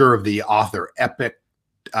sure of the author.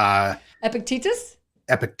 Epictetus,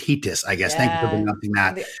 I guess. Thank you for pronouncing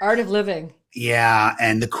that. The Art of Living. Yeah,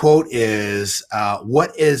 and the quote is,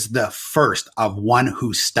 "What is the first of one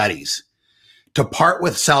who studies? To part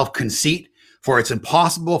with self-conceit, for it's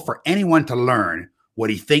impossible for anyone to learn what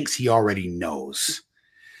he thinks he already knows."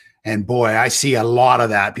 And boy, I see a lot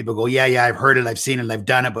of that. People go, yeah, I've heard it, I've seen it, I've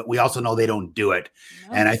done it, but we also know they don't do it.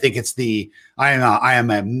 No. And I think it's I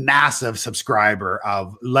am a massive subscriber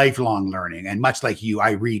of lifelong learning. And much like you,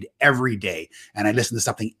 I read every day and I listen to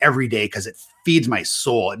something every day because it feeds my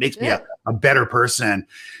soul. It makes me a better person.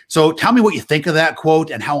 So tell me what you think of that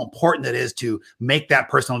quote and how important it is to make that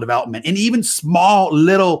personal development in even small,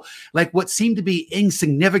 little, like what seem to be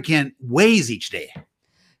insignificant ways each day.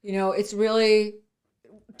 It's really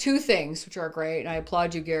two things which are great, and I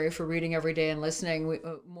applaud you, Gary, for reading every day and listening.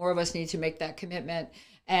 More of us need to make that commitment,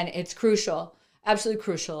 and it's crucial, absolutely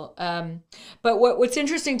crucial. But what's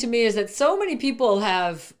interesting to me is that so many people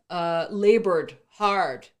have labored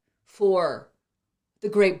hard for the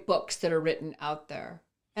great books that are written out there,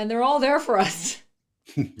 and they're all there for us.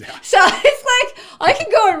 So it's like I can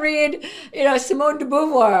go and read, Simone de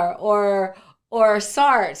Beauvoir or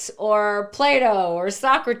Sartre or Plato or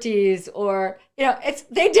Socrates or,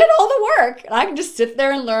 they did all the work. And I can just sit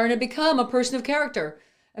there and learn and become a person of character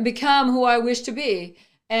and become who I wish to be.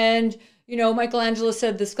 And, Michelangelo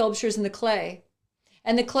said the sculpture's in the clay.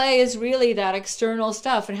 And the clay is really that external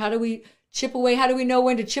stuff. And how do we chip away? How do we know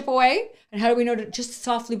when to chip away? And how do we know to just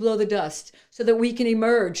softly blow the dust so that we can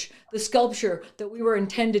emerge the sculpture that we were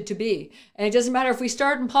intended to be? And it doesn't matter if we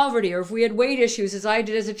start in poverty or if we had weight issues as I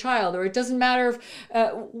did as a child, or it doesn't matter if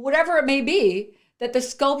whatever it may be, that the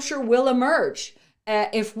sculpture will emerge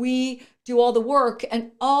if we do all the work.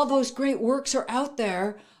 And all those great works are out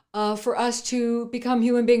there for us to become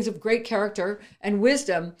human beings of great character and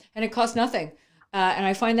wisdom, and it costs nothing. And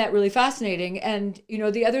I find that really fascinating. And,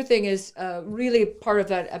 the other thing is really part of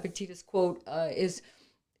that Epictetus quote is,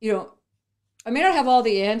 I may not have all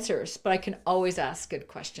the answers, but I can always ask good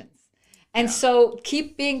questions. And so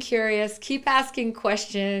keep being curious, keep asking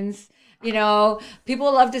questions.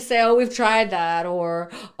 People love to say, oh, we've tried that,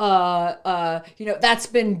 or, that's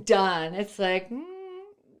been done. It's like,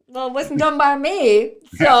 well, it wasn't done by me.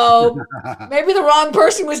 So maybe the wrong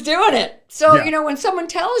person was doing it. So, when someone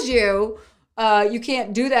tells you, you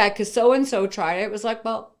can't do that because so-and-so tried it. It was like,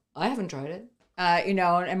 well, I haven't tried it.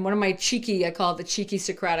 And one of my I call it the cheeky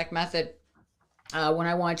Socratic method. When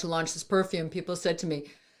I wanted to launch this perfume, people said to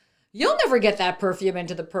me, you'll never get that perfume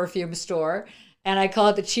into the perfume store. And I call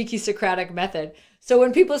it the cheeky Socratic method. So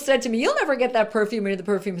when people said to me, you'll never get that perfume into the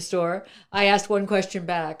perfume store, I asked one question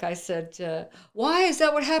back. I said, why? Is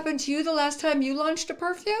that what happened to you the last time you launched a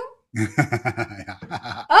perfume? Oh,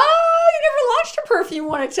 you never launched a perfume. You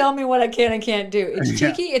want to tell me what I can and can't do. It's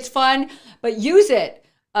cheeky, it's fun, but use it.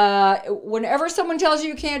 Whenever someone tells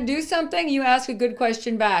you can't do something, you ask a good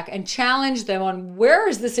question back and challenge them on where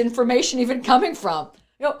is this information even coming from?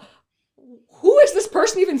 Who is this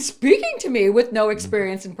person even speaking to me with no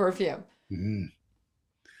experience in perfume? Mm-hmm.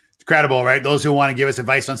 Incredible, right? Those who want to give us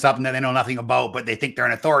advice on something that they know nothing about, but they think they're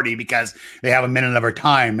an authority because they have a minute of our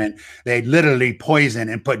time, and they literally poison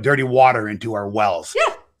and put dirty water into our wells.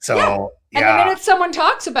 Yeah. So, And the minute someone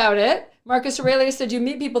talks about it, Marcus Aurelius said, you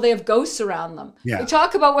meet people, they have ghosts around them. Yeah. They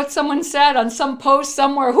talk about what someone said on some post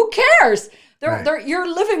somewhere. Who cares? You're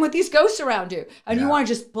living with these ghosts around you, and you want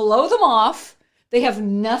to just blow them off. They have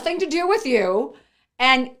nothing to do with you.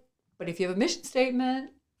 But if you have a mission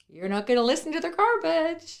statement, you're not going to listen to their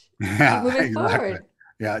garbage. Yeah, moving forward.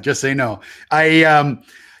 Yeah, just say no.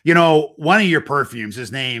 One of your perfumes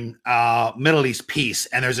is named Middle East Peace,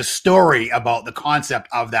 and there's a story about the concept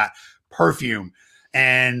of that perfume.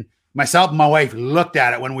 And myself and my wife looked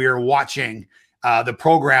at it when we were watching the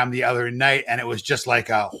program the other night, and it was just like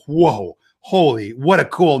whoa, holy, what a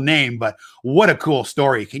cool name, but what a cool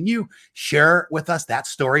story. Can you share with us that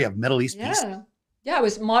story of Middle East Peace? Yeah, I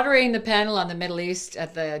was moderating the panel on the Middle East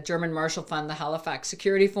at the German Marshall Fund, the Halifax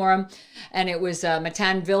Security Forum. And it was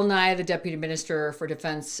Matan Vilnai, the Deputy Minister for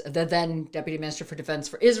Defense, the then Deputy Minister for Defense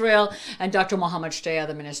for Israel, and Dr. Mohammed Shtayyeh,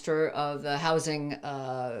 the Minister of the Housing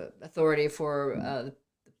Authority for the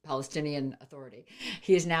Palestinian Authority.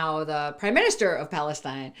 He is now the Prime Minister of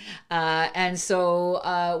Palestine. And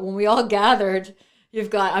so when we all gathered, you've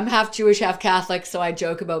got, I'm half Jewish, half Catholic, so I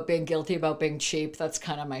joke about being guilty about being cheap. That's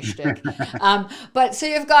kind of my shtick. But so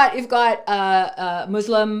you've got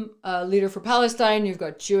Muslim leader for Palestine, you've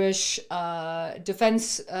got Jewish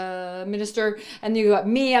defense minister, and you've got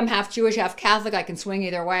me. I'm half Jewish, half Catholic. I can swing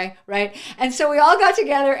either way, right? And so we all got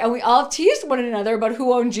together and we all teased one another about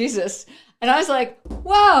who owned Jesus. And I was like,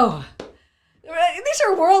 "Whoa, these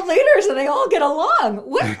are world leaders, and they all get along.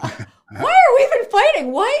 What?" Why are we even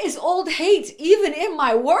fighting? Why is old hate even in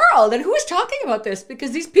my world? And who is talking about this?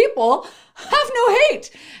 Because these people have no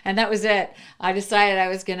hate. And that was it. I decided I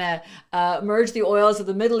was going to merge the oils of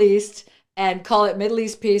the Middle East and call it Middle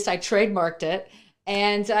East Peace. I trademarked it.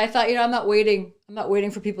 And I thought, I'm not waiting. I'm not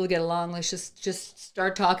waiting for people to get along. Let's just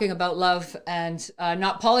start talking about love, and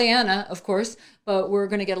not Pollyanna, of course, but we're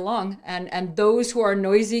going to get along. And those who are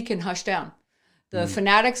noisy can hush down. The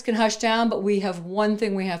fanatics can hush down, but we have one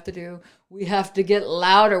thing we have to do. We have to get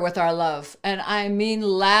louder with our love. And I mean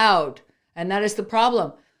loud. And that is the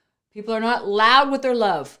problem. People are not loud with their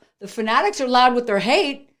love. The fanatics are loud with their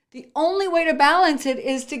hate. The only way to balance it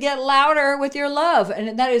is to get louder with your love.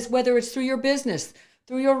 And that is whether it's through your business,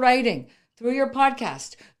 through your writing, through your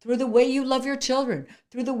podcast, through the way you love your children,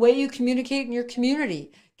 through the way you communicate in your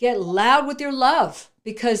community. Get loud with your love,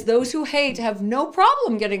 because those who hate have no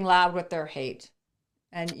problem getting loud with their hate.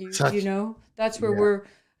 And that's where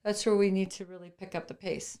that's where we need to really pick up the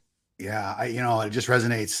pace. Yeah, it just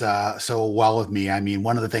resonates so well with me. I mean,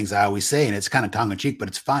 one of the things I always say, and it's kind of tongue in cheek, but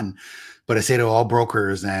it's fun. But I say to all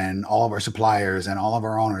brokers and all of our suppliers and all of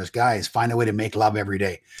our owners, guys, find a way to make love every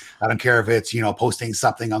day. I don't care if it's, posting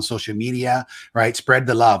something on social media, right? Spread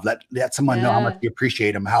the love. Let someone know how much you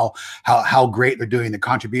appreciate them, how great they're doing, the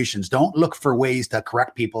contributions. Don't look for ways to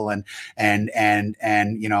correct people and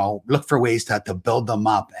look for ways to build them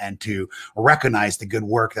up and to recognize the good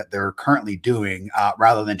work that they're currently doing,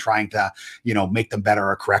 rather than trying to, make them better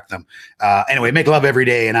or correct them. Anyway, make love every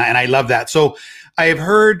day. And I love that. So I have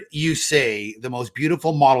heard you say the most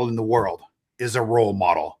beautiful model in the world is a role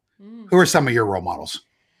model. Who are some of your role models?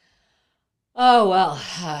 Oh, well,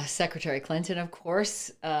 Secretary Clinton, of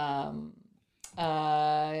course. I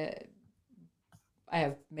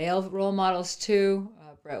have male role models too.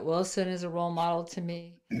 Brett Wilson is a role model to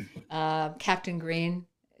me. Captain Green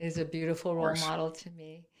is a beautiful role model to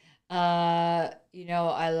me. I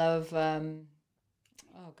love...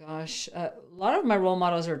 oh gosh, a lot of my role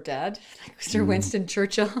models are dead, like Sir Winston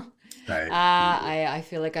Churchill. Right. I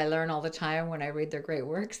feel like I learn all the time when I read their great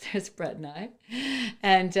works. There's Brett and I.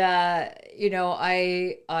 And,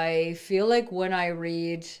 I feel like when I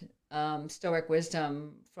read Stoic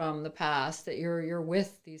wisdom from the past, that you're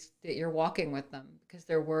with these, that you're walking with them, because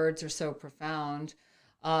their words are so profound,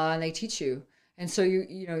 and they teach you. And so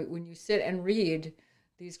when you sit and read,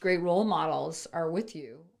 these great role models are with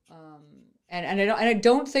you. And I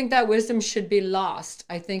don't think that wisdom should be lost.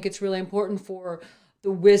 I think it's really important for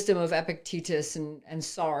the wisdom of Epictetus and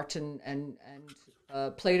Sartre and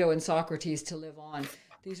Plato and Socrates to live on.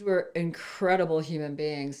 These were incredible human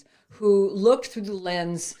beings who looked through the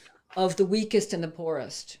lens of the weakest and the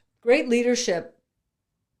poorest. Great leadership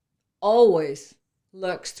always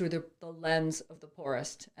looks through the lens of the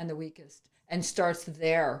poorest and the weakest, and starts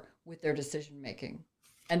there with their decision making.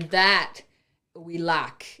 And that we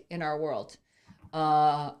lack in our world.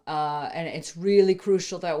 And it's really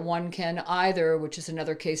crucial that one can either, which is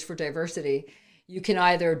another case for diversity, you can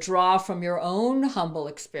either draw from your own humble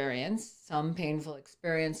experience, some painful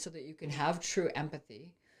experience, so that you can have true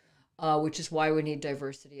empathy, which is why we need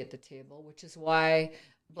diversity at the table, which is why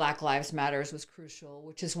Black Lives Matters was crucial,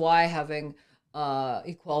 which is why having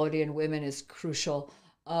equality in women is crucial.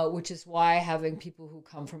 Which is why having people who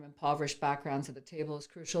come from impoverished backgrounds at the table is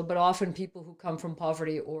crucial. But often people who come from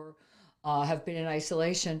poverty or have been in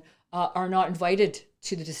isolation are not invited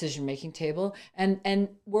to the decision-making table. And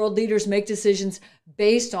world leaders make decisions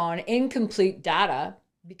based on incomplete data,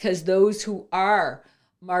 because those who are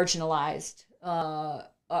marginalized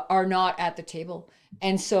are not at the table.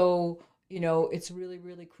 And so, it's really,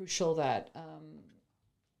 really crucial that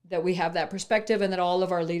that we have that perspective, and that all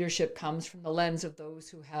of our leadership comes from the lens of those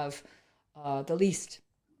who have the least.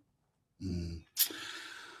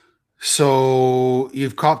 So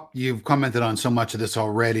you've commented on so much of this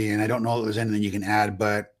already, and I don't know if there's anything you can add,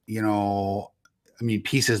 but I mean,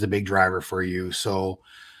 peace is the big driver for you. So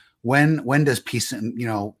when does peace, and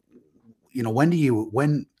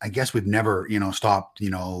when I guess we've never, stopped,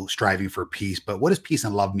 striving for peace, but what does peace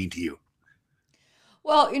and love mean to you?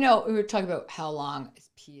 Well, we were talking about how long is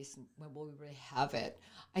peace and when will we really have it.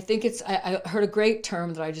 I think I heard a great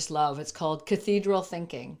term that I just love. It's called cathedral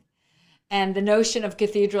thinking. And the notion of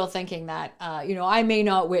cathedral thinking that, I may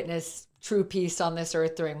not witness true peace on this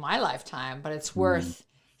earth during my lifetime, but it's worth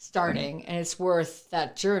starting and it's worth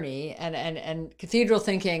that journey. And cathedral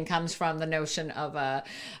thinking comes from the notion of the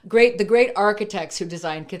great architects who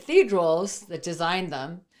designed cathedrals, that designed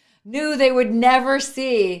them, knew they would never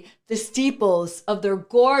see the steeples of their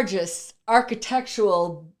gorgeous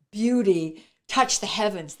architectural beauty touch the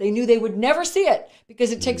heavens. They knew they would never see it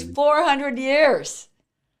because it takes 400 years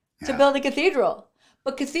to build a cathedral.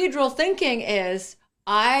 But cathedral thinking is,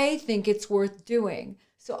 I think it's worth doing.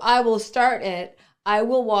 So I will start it. I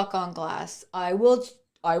will walk on glass. I will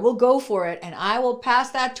go for it, and I will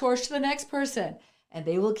pass that torch to the next person, and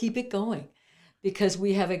they will keep it going because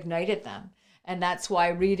we have ignited them. And that's why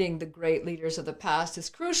reading the great leaders of the past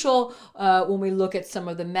is crucial when we look at some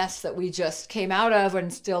of the mess that we just came out of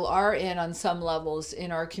and still are in on some levels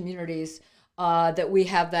in our communities, that we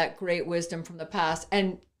have that great wisdom from the past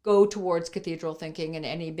and go towards cathedral thinking in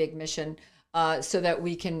any big mission, so that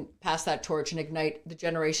we can pass that torch and ignite the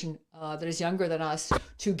generation that is younger than us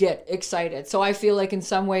to get excited. So I feel like in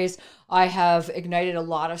some ways I have ignited a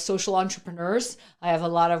lot of social entrepreneurs. I have a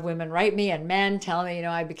lot of women write me and men tell me,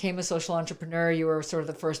 I became a social entrepreneur. You were sort of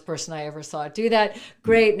the first person I ever saw do that.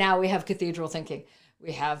 Great. Now we have cathedral thinking.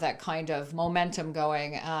 We have that kind of momentum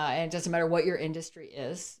going, and it doesn't matter what your industry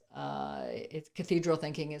is. Cathedral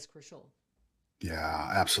thinking is crucial. Yeah,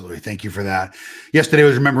 absolutely. Thank you for that. Yesterday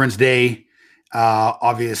was Remembrance Day.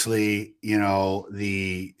 Obviously,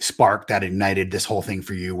 the spark that ignited this whole thing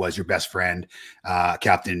for you was your best friend,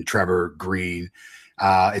 Captain Trevor Green.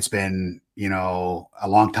 It's been, a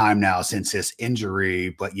long time now since his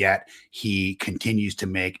injury, but yet he continues to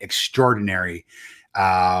make extraordinary,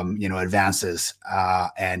 advances.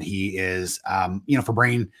 And he is, for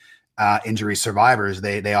brain injury survivors,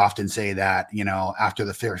 they often say that, after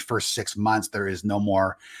the first 6 months, there is no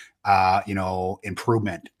more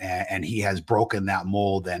improvement, and he has broken that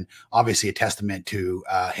mold, and obviously a testament to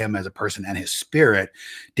him as a person and his spirit.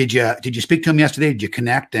 Did you speak to him yesterday? Did you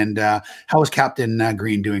connect? And how was Captain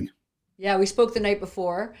Green doing? Yeah, we spoke the night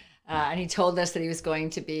before, and he told us that he was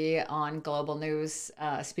going to be on Global News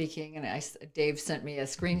speaking, and Dave sent me a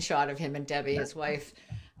screenshot of him and Debbie, his wife,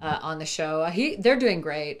 on the show. They're doing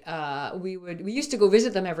great. We used to go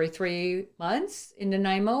visit them every 3 months in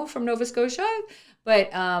Nanaimo from Nova Scotia.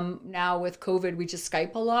 But now with COVID, we just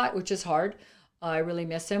Skype a lot, which is hard. I really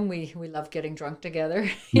miss him. We love getting drunk together.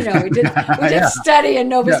 We did study in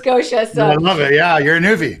Nova Scotia. So I love it. Yeah, you're a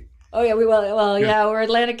newbie. Oh yeah, yeah, we're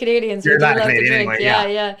Atlantic Canadians. You're We do Atlantic love to Canadian drink.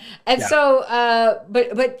 anyway, Yeah. And so,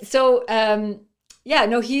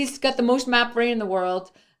 he's got the most map brain in the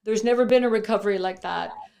world. There's never been a recovery like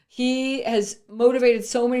that. He has motivated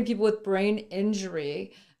so many people with brain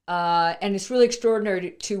injury. And it's really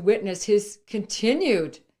extraordinary to witness his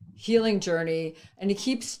continued healing journey. And he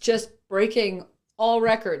keeps just breaking all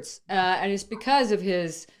records. And it's because of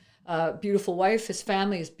his beautiful wife, his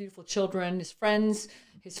family, his beautiful children, his friends,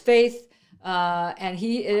 his faith. And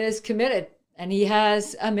he is committed, and he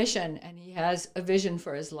has a mission, and he has a vision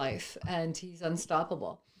for his life, and he's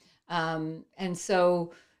unstoppable. And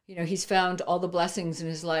so, he's found all the blessings in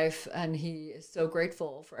his life, and he is so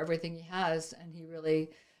grateful for everything he has. And he really,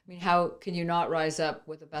 how can you not rise up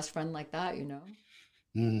with a best friend like that,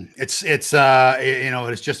 It's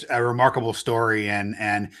just a remarkable story,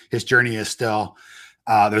 and his journey is still,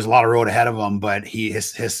 there's a lot of road ahead of him, but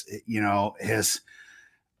his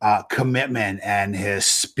commitment and his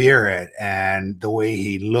spirit and the way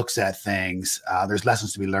he looks at things, there's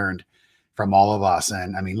lessons to be learned from all of us.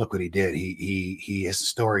 And look what he did. His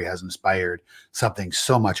story has inspired something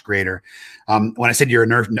so much greater. When I said you're a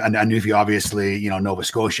Newfie, obviously, Nova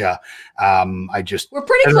Scotia, we're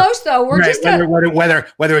pretty close though. We're right,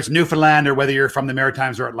 just whether it's Newfoundland or whether you're from the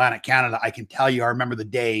Maritimes or Atlantic Canada, I can tell you, I remember the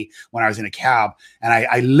day when I was in a cab, and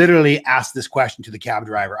I literally asked this question to the cab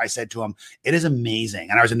driver. I said to him, "It is amazing."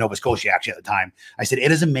 And I was in Nova Scotia actually at the time. I said,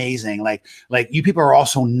 "It is amazing. Like you people are all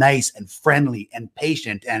so nice and friendly and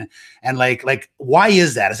patient, and like why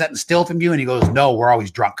is that? Is that instilled from you?" And he goes, "No, we're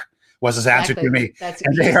always drunk." Was his answer to me.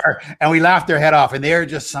 And we laughed their head off, and they are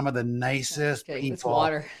just some of the nicest people. It's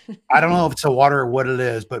water. I don't know if it's the water or what it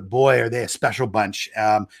is, but boy, are they a special bunch.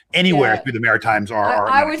 Anywhere through the Maritimes are.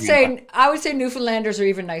 I would say Newfoundlanders are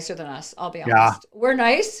even nicer than us. I'll be honest. We're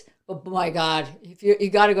nice, Oh my God, if you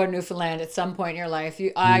got to go to Newfoundland at some point in your life.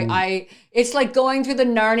 Mm. It's like going through the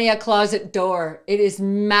Narnia closet door. It is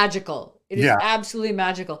magical. It is Yeah. absolutely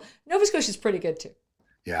magical. Nova Scotia's pretty good too.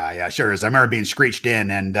 Yeah, yeah, sure is. I remember being screeched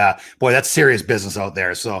in, and boy, that's serious business out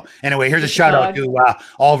there. So, anyway, here's a Honest to shout out God. to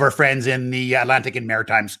all of our friends in the Atlantic and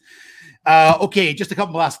Maritimes. Okay, just a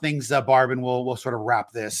couple last things, Barb, and we'll sort of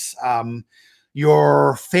wrap this.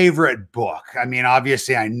 Your favorite book? I mean,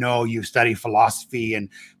 obviously, I know you study philosophy, and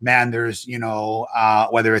man, there's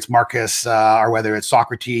whether it's Marcus or whether it's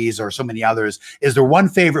Socrates or so many others. Is there one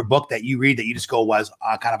favorite book that you read that you just go was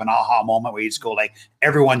kind of an aha moment where you just go like,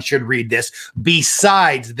 everyone should read this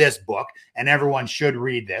besides this book, and everyone should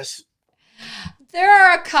read this? There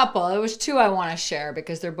are a couple. There was two I want to share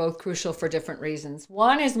because they're both crucial for different reasons.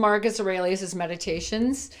 One is Marcus Aurelius's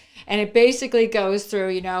Meditations, and it basically goes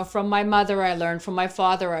through, from my mother I learned, from my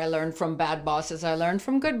father I learned, from bad bosses I learned,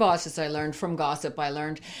 from good bosses I learned, from gossip I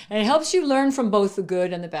learned, and it helps you learn from both the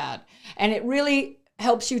good and the bad. And it really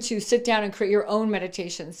helps you to sit down and create your own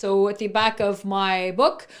meditation. So at the back of my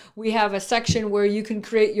book, we have a section where you can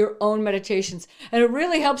create your own meditations. And it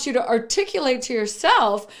really helps you to articulate to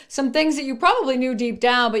yourself some things that you probably knew deep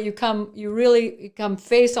down, but you really come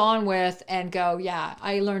face on with and go, yeah,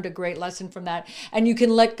 I learned a great lesson from that. And you can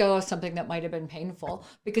let go of something that might have been painful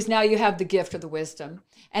because now you have the gift of the wisdom.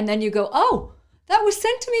 And then you go, oh, that was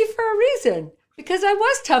sent to me for a reason, because I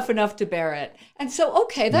was tough enough to bear it. And so,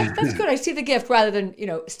 okay, that's good. I see the gift rather than,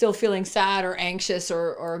 still feeling sad or anxious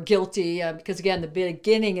or guilty, because again, the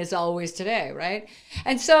beginning is always today, right?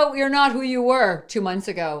 And so you're not who you were 2 months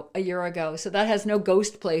ago, a year ago. So that has no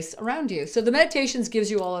ghost place around you. So the meditations gives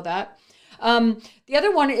you all of that. The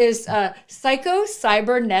other one is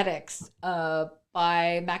Psycho-Cybernetics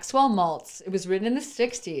by Maxwell Maltz. It was written in the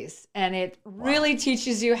 60s, and it really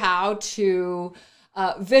teaches you how to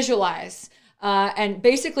visualize. And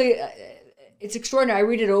basically, it's extraordinary. I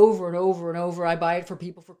read it over and over and over. I buy it for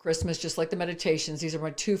people for Christmas, just like the Meditations. These are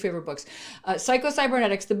my two favorite books.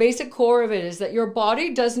 Psycho-Cybernetics, the basic core of it is that your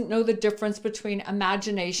body doesn't know the difference between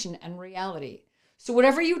imagination and reality. So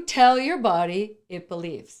whatever you tell your body, it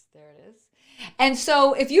believes. There it is. And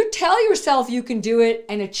so if you tell yourself you can do it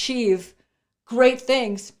and achieve great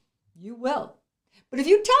things, you will. But if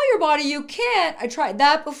you tell your body you can't, I tried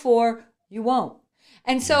that before, you won't.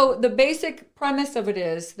 And so the basic premise of it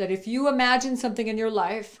is that if you imagine something in your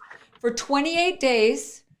life for 28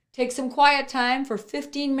 days, take some quiet time for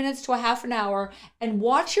 15 minutes to a half an hour and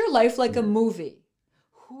watch your life like a movie.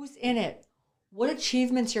 Who's in it? What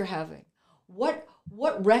achievements you're having? What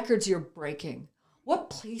records you're breaking? What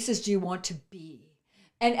places do you want to be?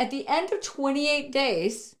 And at the end of 28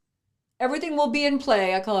 days, everything will be in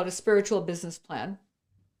play. I call it a spiritual business plan.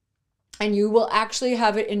 And you will actually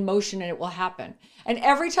have it in motion and it will happen. And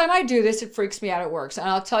every time I do this, it freaks me out. It works. And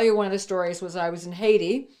I'll tell you one of the stories was I was in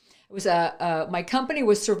Haiti. It was my company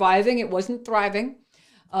was surviving. It wasn't thriving.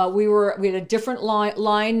 We had a different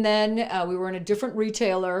line then. We were in a different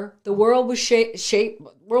retailer. The world was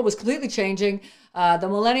world was completely changing. The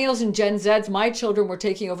millennials and Gen Zs, my children, were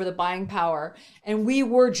taking over the buying power, and we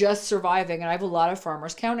were just surviving. And I have a lot of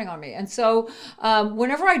farmers counting on me. And so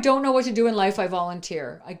whenever I don't know what to do in life, I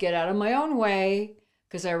volunteer. I get out of my own way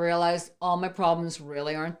because I realize all my problems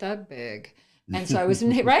really aren't that big. And so I was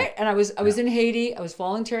in right, and I was in Haiti. I was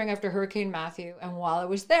volunteering after Hurricane Matthew, and while I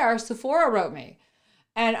was there, Sephora wrote me.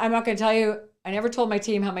 And I'm not going to tell you, I never told my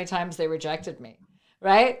team how many times they rejected me,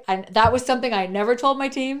 right? And that was something I never told my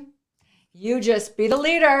team. You just be the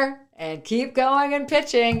leader and keep going and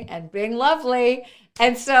pitching and being lovely.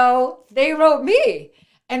 And so they wrote me.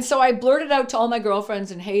 And so I blurted out to all my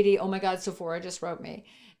girlfriends in Haiti, oh my God, Sephora just wrote me.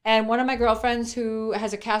 And one of my girlfriends who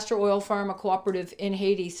has a castor oil farm, a cooperative in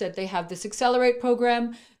Haiti, said they have this Accelerate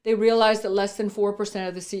program. They realized that less than 4%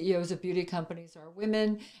 of the CEOs of beauty companies are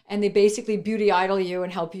women, and they basically beauty idol you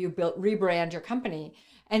and help you rebrand your company.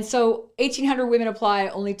 And so 1,800 women apply,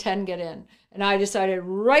 only 10 get in. And I decided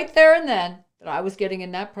right there and then that I was getting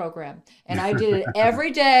in that program. And I did it every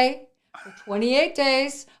day for 28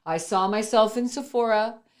 days. I saw myself in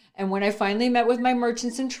Sephora. And when I finally met with my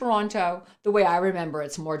merchants in Toronto, the way I remember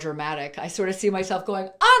it's more dramatic. I sort of see myself going,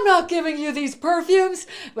 I'm not giving you these perfumes.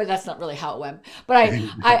 But that's not really how it went. But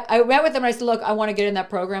I met with them and I said, look, I want to get in that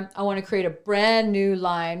program. I want to create a brand new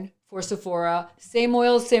line for Sephora. Same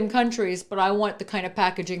oils, same countries, but I want the kind of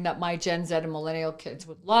packaging that my Gen Z and millennial kids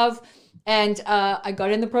would love. And I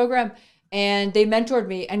got in the program and they mentored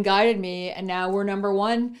me and guided me. And now we're number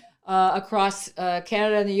one across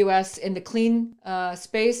Canada and the US in the clean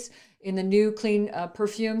space, in the new clean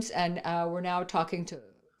perfumes. And we're now talking to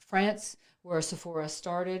France, where Sephora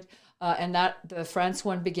started. And that the France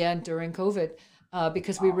one began during COVID.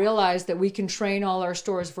 because we realized that we can train all our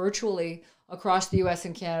stores virtually across the US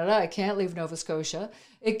and Canada. I can't leave Nova Scotia.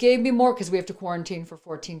 It gave me more, because we have to quarantine for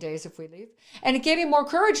 14 days if we leave. And it gave me more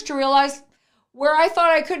courage to realize where I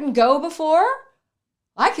thought I couldn't go before,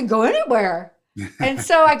 I can go anywhere. And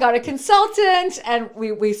so I got a consultant, and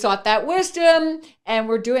we sought that wisdom, and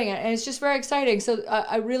we're doing it. And it's just very exciting. So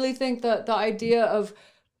I really think that the idea of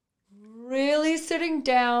really sitting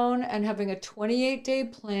down and having a 28-day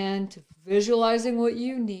plan to visualizing what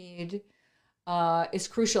you need is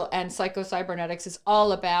crucial. And Psycho-Cybernetics is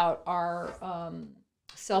all about our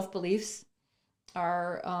self-beliefs,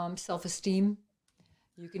 our self-esteem.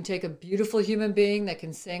 You can take a beautiful human being that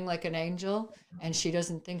can sing like an angel, and she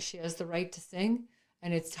doesn't think she has the right to sing.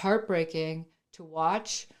 And it's heartbreaking to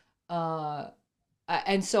watch.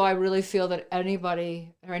 And so I really feel that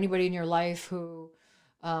anybody in your life who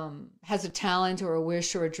has a talent or a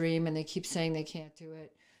wish or a dream, and they keep saying they can't do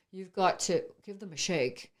it, you've got to give them a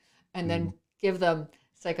shake, and then give them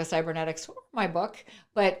Psycho-Cybernetics, my book.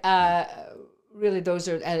 But really, those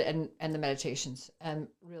are, and the meditations, and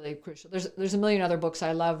really crucial. There's a million other books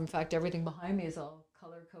I love. In fact, everything behind me is all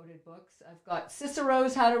color-coded books. I've got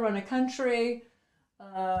Cicero's How to Run a Country,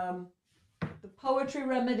 The Poetry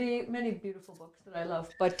Remedy, many beautiful books that I love.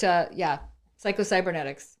 But yeah,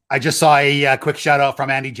 Psycho-Cybernetics. I just saw a quick shout out from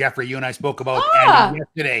Andy Jeffrey. You and I spoke about Andy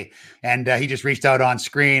yesterday, and he just reached out on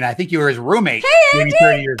screen. I think you were his roommate maybe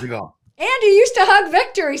 30 years ago. Andy used to hug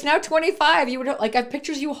Victor. He's now 25. You would I have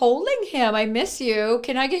pictures of you holding him. I miss you.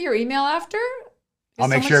 Can I get your email after? I'll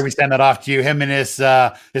make sure we send that off to you. Him and his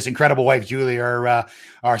incredible wife Julie are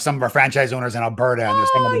some of our franchise owners in Alberta, and they're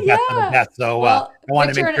some of the best of the best. So I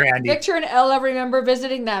wanted to make sure Andy, Victor and Ella remember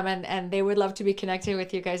visiting them, and they would love to be connected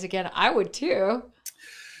with you guys again. I would too.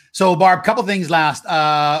 So, Barb, couple things last.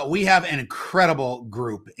 We have an incredible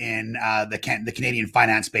group in the Canadian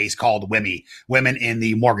finance space called WIMI, Women in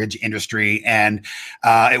the Mortgage Industry. And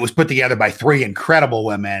it was put together by three incredible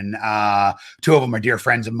women. Two of them are dear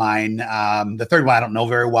friends of mine. The third one I don't know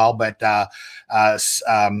very well, but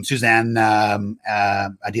Suzanne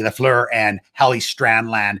Adila Fleur and Hallie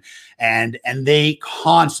Strandland. And they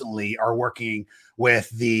constantly are working with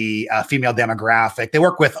the female demographic. They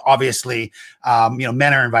work with, obviously,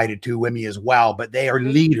 men are invited to WIMI as well, but they are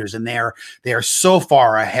leaders, and they are so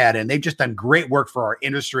far ahead, and they've just done great work for our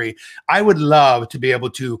industry. I would love to be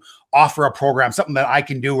able to offer a program, something that I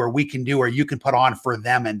can do or we can do or you can put on for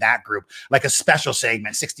them and that group, like a special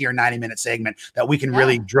segment, 60 or 90-minute segment that we can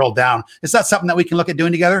really drill down. Is that something that we can look at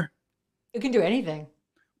doing together? You can do anything.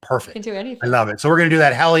 Perfect. You can do anything. I love it. So we're going to do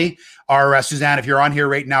that. Hallie or Suzanne, if you're on here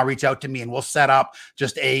right now, reach out to me and we'll set up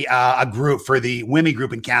just a group for the WIMI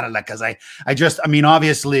group in Canada. Because I mean,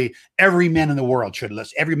 obviously, every man in the world should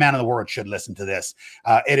listen. Every man in the world should listen to this.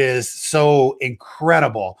 It is so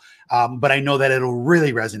incredible. But I know that it'll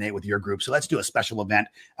really resonate with your group. So let's do a special event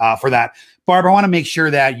for that. Barb, I want to make sure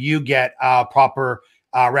that you get proper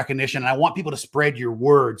recognition. And I want people to spread your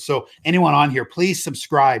word. So anyone on here, please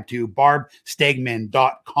subscribe to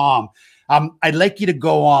barbstegman.com. I'd like you to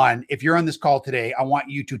go on. If you're on this call today, I want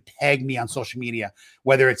you to tag me on social media,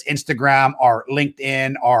 whether it's Instagram or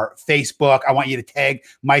LinkedIn or Facebook. I want you to tag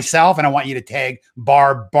myself, and I want you to tag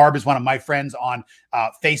Barb. Barb is one of my friends on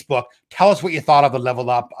Facebook. Tell us what you thought of the Level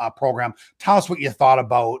Up program. Tell us what you thought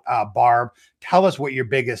about Barb. Tell us what your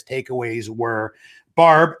biggest takeaways were.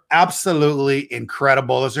 Barb, absolutely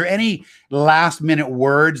incredible. Is there any last minute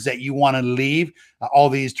words that you want to leave all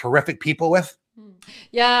these terrific people with?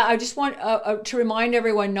 Yeah, I just want to remind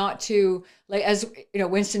everyone not to, like, as you know,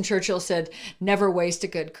 Winston Churchill said, never waste a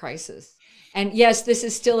good crisis. And yes, this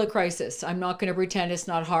is still a crisis. I'm not going to pretend it's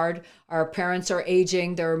not hard. Our parents are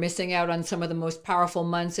aging. They're missing out on some of the most powerful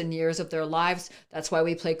months and years of their lives. That's why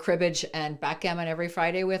we play cribbage and backgammon every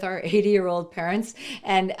Friday with our 80-year-old parents.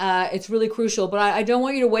 And it's really crucial. But I don't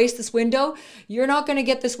want you to waste this window. You're not going to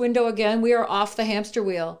get this window again. We are off the hamster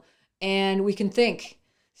wheel, and we can think.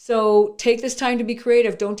 So take this time to be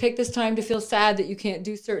creative. Don't take this time to feel sad that you can't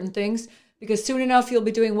do certain things, because soon enough, you'll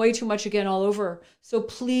be doing way too much again all over. So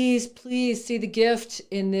please, please see the gift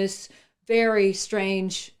in this very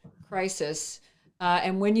strange crisis.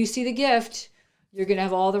 And when you see the gift, you're going to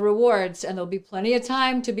have all the rewards, and there'll be plenty of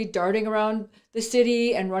time to be darting around the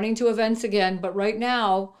city and running to events again. But right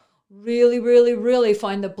now, really, really, really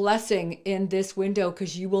find the blessing in this window,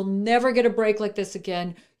 because you will never get a break like this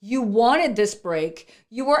again. You wanted this break.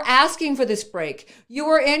 You were asking for this break. You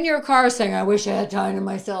were in your car saying, I wish I had time to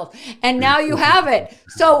myself. And now you have it.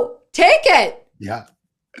 So take it. Yeah.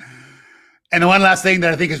 And the one last thing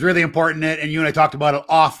that I think is really important, and you and I talked about it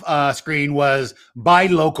off screen, was buy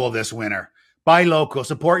local this winter. Buy local,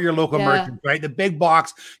 support your local Yeah. merchants, right? The big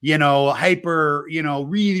box, hyper,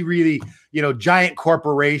 really, really, giant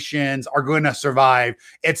corporations are going to survive.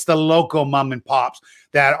 It's the local mom and pops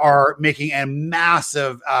that are making a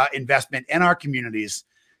massive investment in our communities.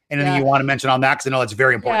 Anything you want to mention on that? Because I know it's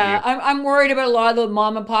very important to you. I'm worried about a lot of the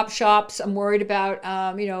mom and pop shops. I'm worried about,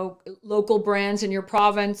 local brands in your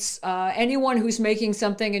province. Anyone who's making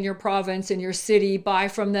something in your province, in your city, buy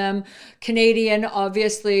from them. Canadian,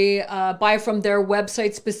 obviously, buy from their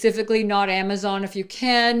website specifically, not Amazon if you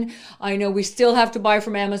can. I know we still have to buy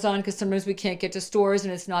from Amazon because sometimes we can't get to stores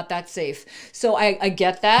and it's not that safe. So I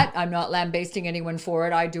get that. I'm not lambasting anyone for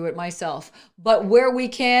it. I do it myself. But where we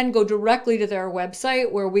can, go directly to their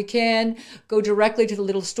website. Where we can, go directly to the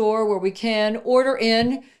little store. Where we can, order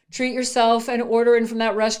in, treat yourself and order in from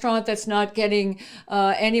that restaurant that's not getting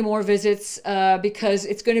any more visits, because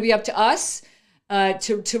it's going to be up to us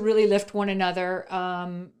to really lift one another,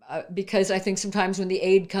 because I think sometimes when the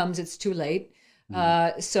aid comes, it's too late.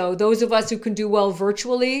 So those of us who can do well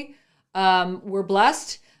virtually, we're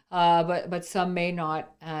blessed. But some may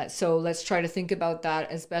not. So let's try to think about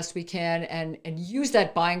that as best we can and use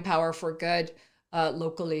that buying power for good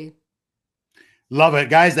locally. Love it,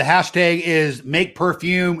 guys. The hashtag is make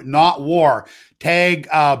perfume, not war. Tag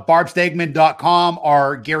barbstegman.com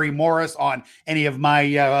or Gary Morris on any of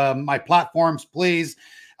my my platforms, please.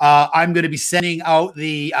 I'm going to be sending out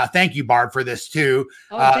the thank you, Barb, for this too.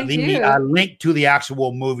 The link to the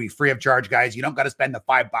actual movie, free of charge, guys. You don't got to spend the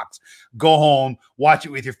 $5. Go home, watch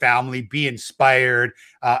it with your family, be inspired.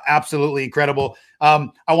 Absolutely incredible. I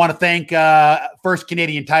want to thank First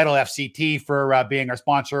Canadian Title FCT for being our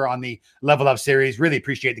sponsor on the Level Up series. Really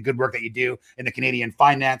appreciate the good work that you do in the Canadian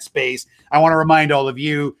finance space. I want to remind all of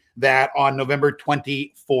you that on November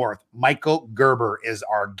 24th, Michael Gerber is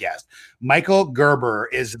our guest. Michael Gerber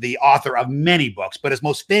is the author of many books, but his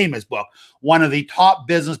most famous book, one of the top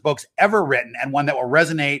business books ever written and one that will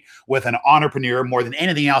resonate with an entrepreneur more than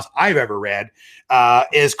anything else I've ever read,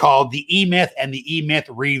 is called The E-Myth and the E-Myth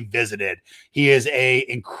Revisited. He is an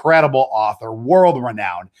incredible author,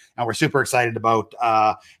 world-renowned, and we're super excited about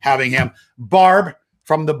having him. Barb,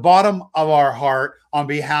 from the bottom of our heart, on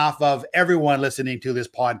behalf of everyone listening to this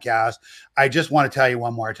podcast, I just want to tell you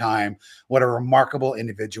one more time what a remarkable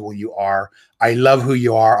individual you are. I love who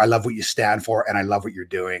you are. I love what you stand for, and I love what you're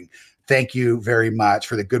doing. Thank you very much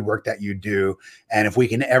for the good work that you do. And if we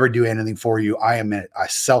can ever do anything for you, I am a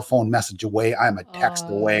cell phone message away. I am a text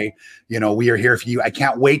away. We are here for you. I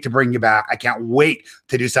can't wait to bring you back. I can't wait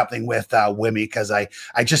to do something with Wimmy, because I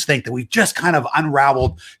just think that we've just kind of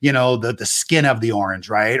unraveled, the skin of the orange,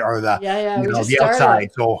 right? Or the, the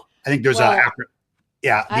outside. So I think there's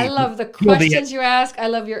I love the questions you ask. I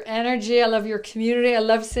love your energy. I love your community. I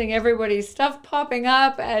love seeing everybody's stuff popping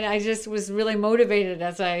up. And I just was really motivated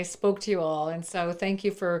as I spoke to you all. And so thank you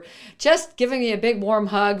for just giving me a big warm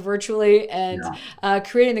hug virtually and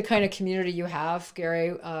creating the kind of community you have, Gary.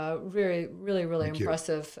 Really, really, really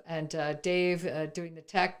impressive. And Dave doing the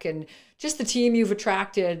tech and just the team you've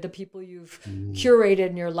attracted, the people you've curated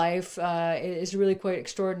in your life is really quite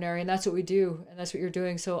extraordinary. And that's what we do. And that's what you're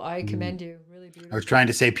doing. So I commend you. Really beautiful. I was trying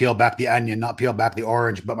to say peel back the onion, not peel back the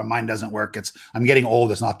orange, but my mind doesn't work. I'm getting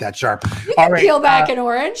old. It's not that sharp. You can peel back an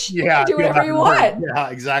orange. You can do whatever you want. Yeah,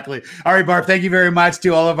 exactly. All right, Barb, thank you very much to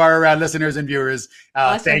all of our listeners and viewers.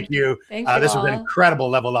 Awesome. Thank you. This was an incredible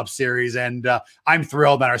Level Up series, and I'm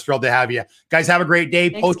thrilled, and I was thrilled to have you. Guys, have a great day.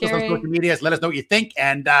 Thanks, Post us on social media. Let us know what you think.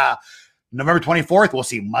 And November 24th, we'll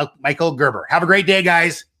see Michael Gerber. Have a great day,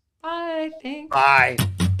 guys. Bye. Thanks. Bye.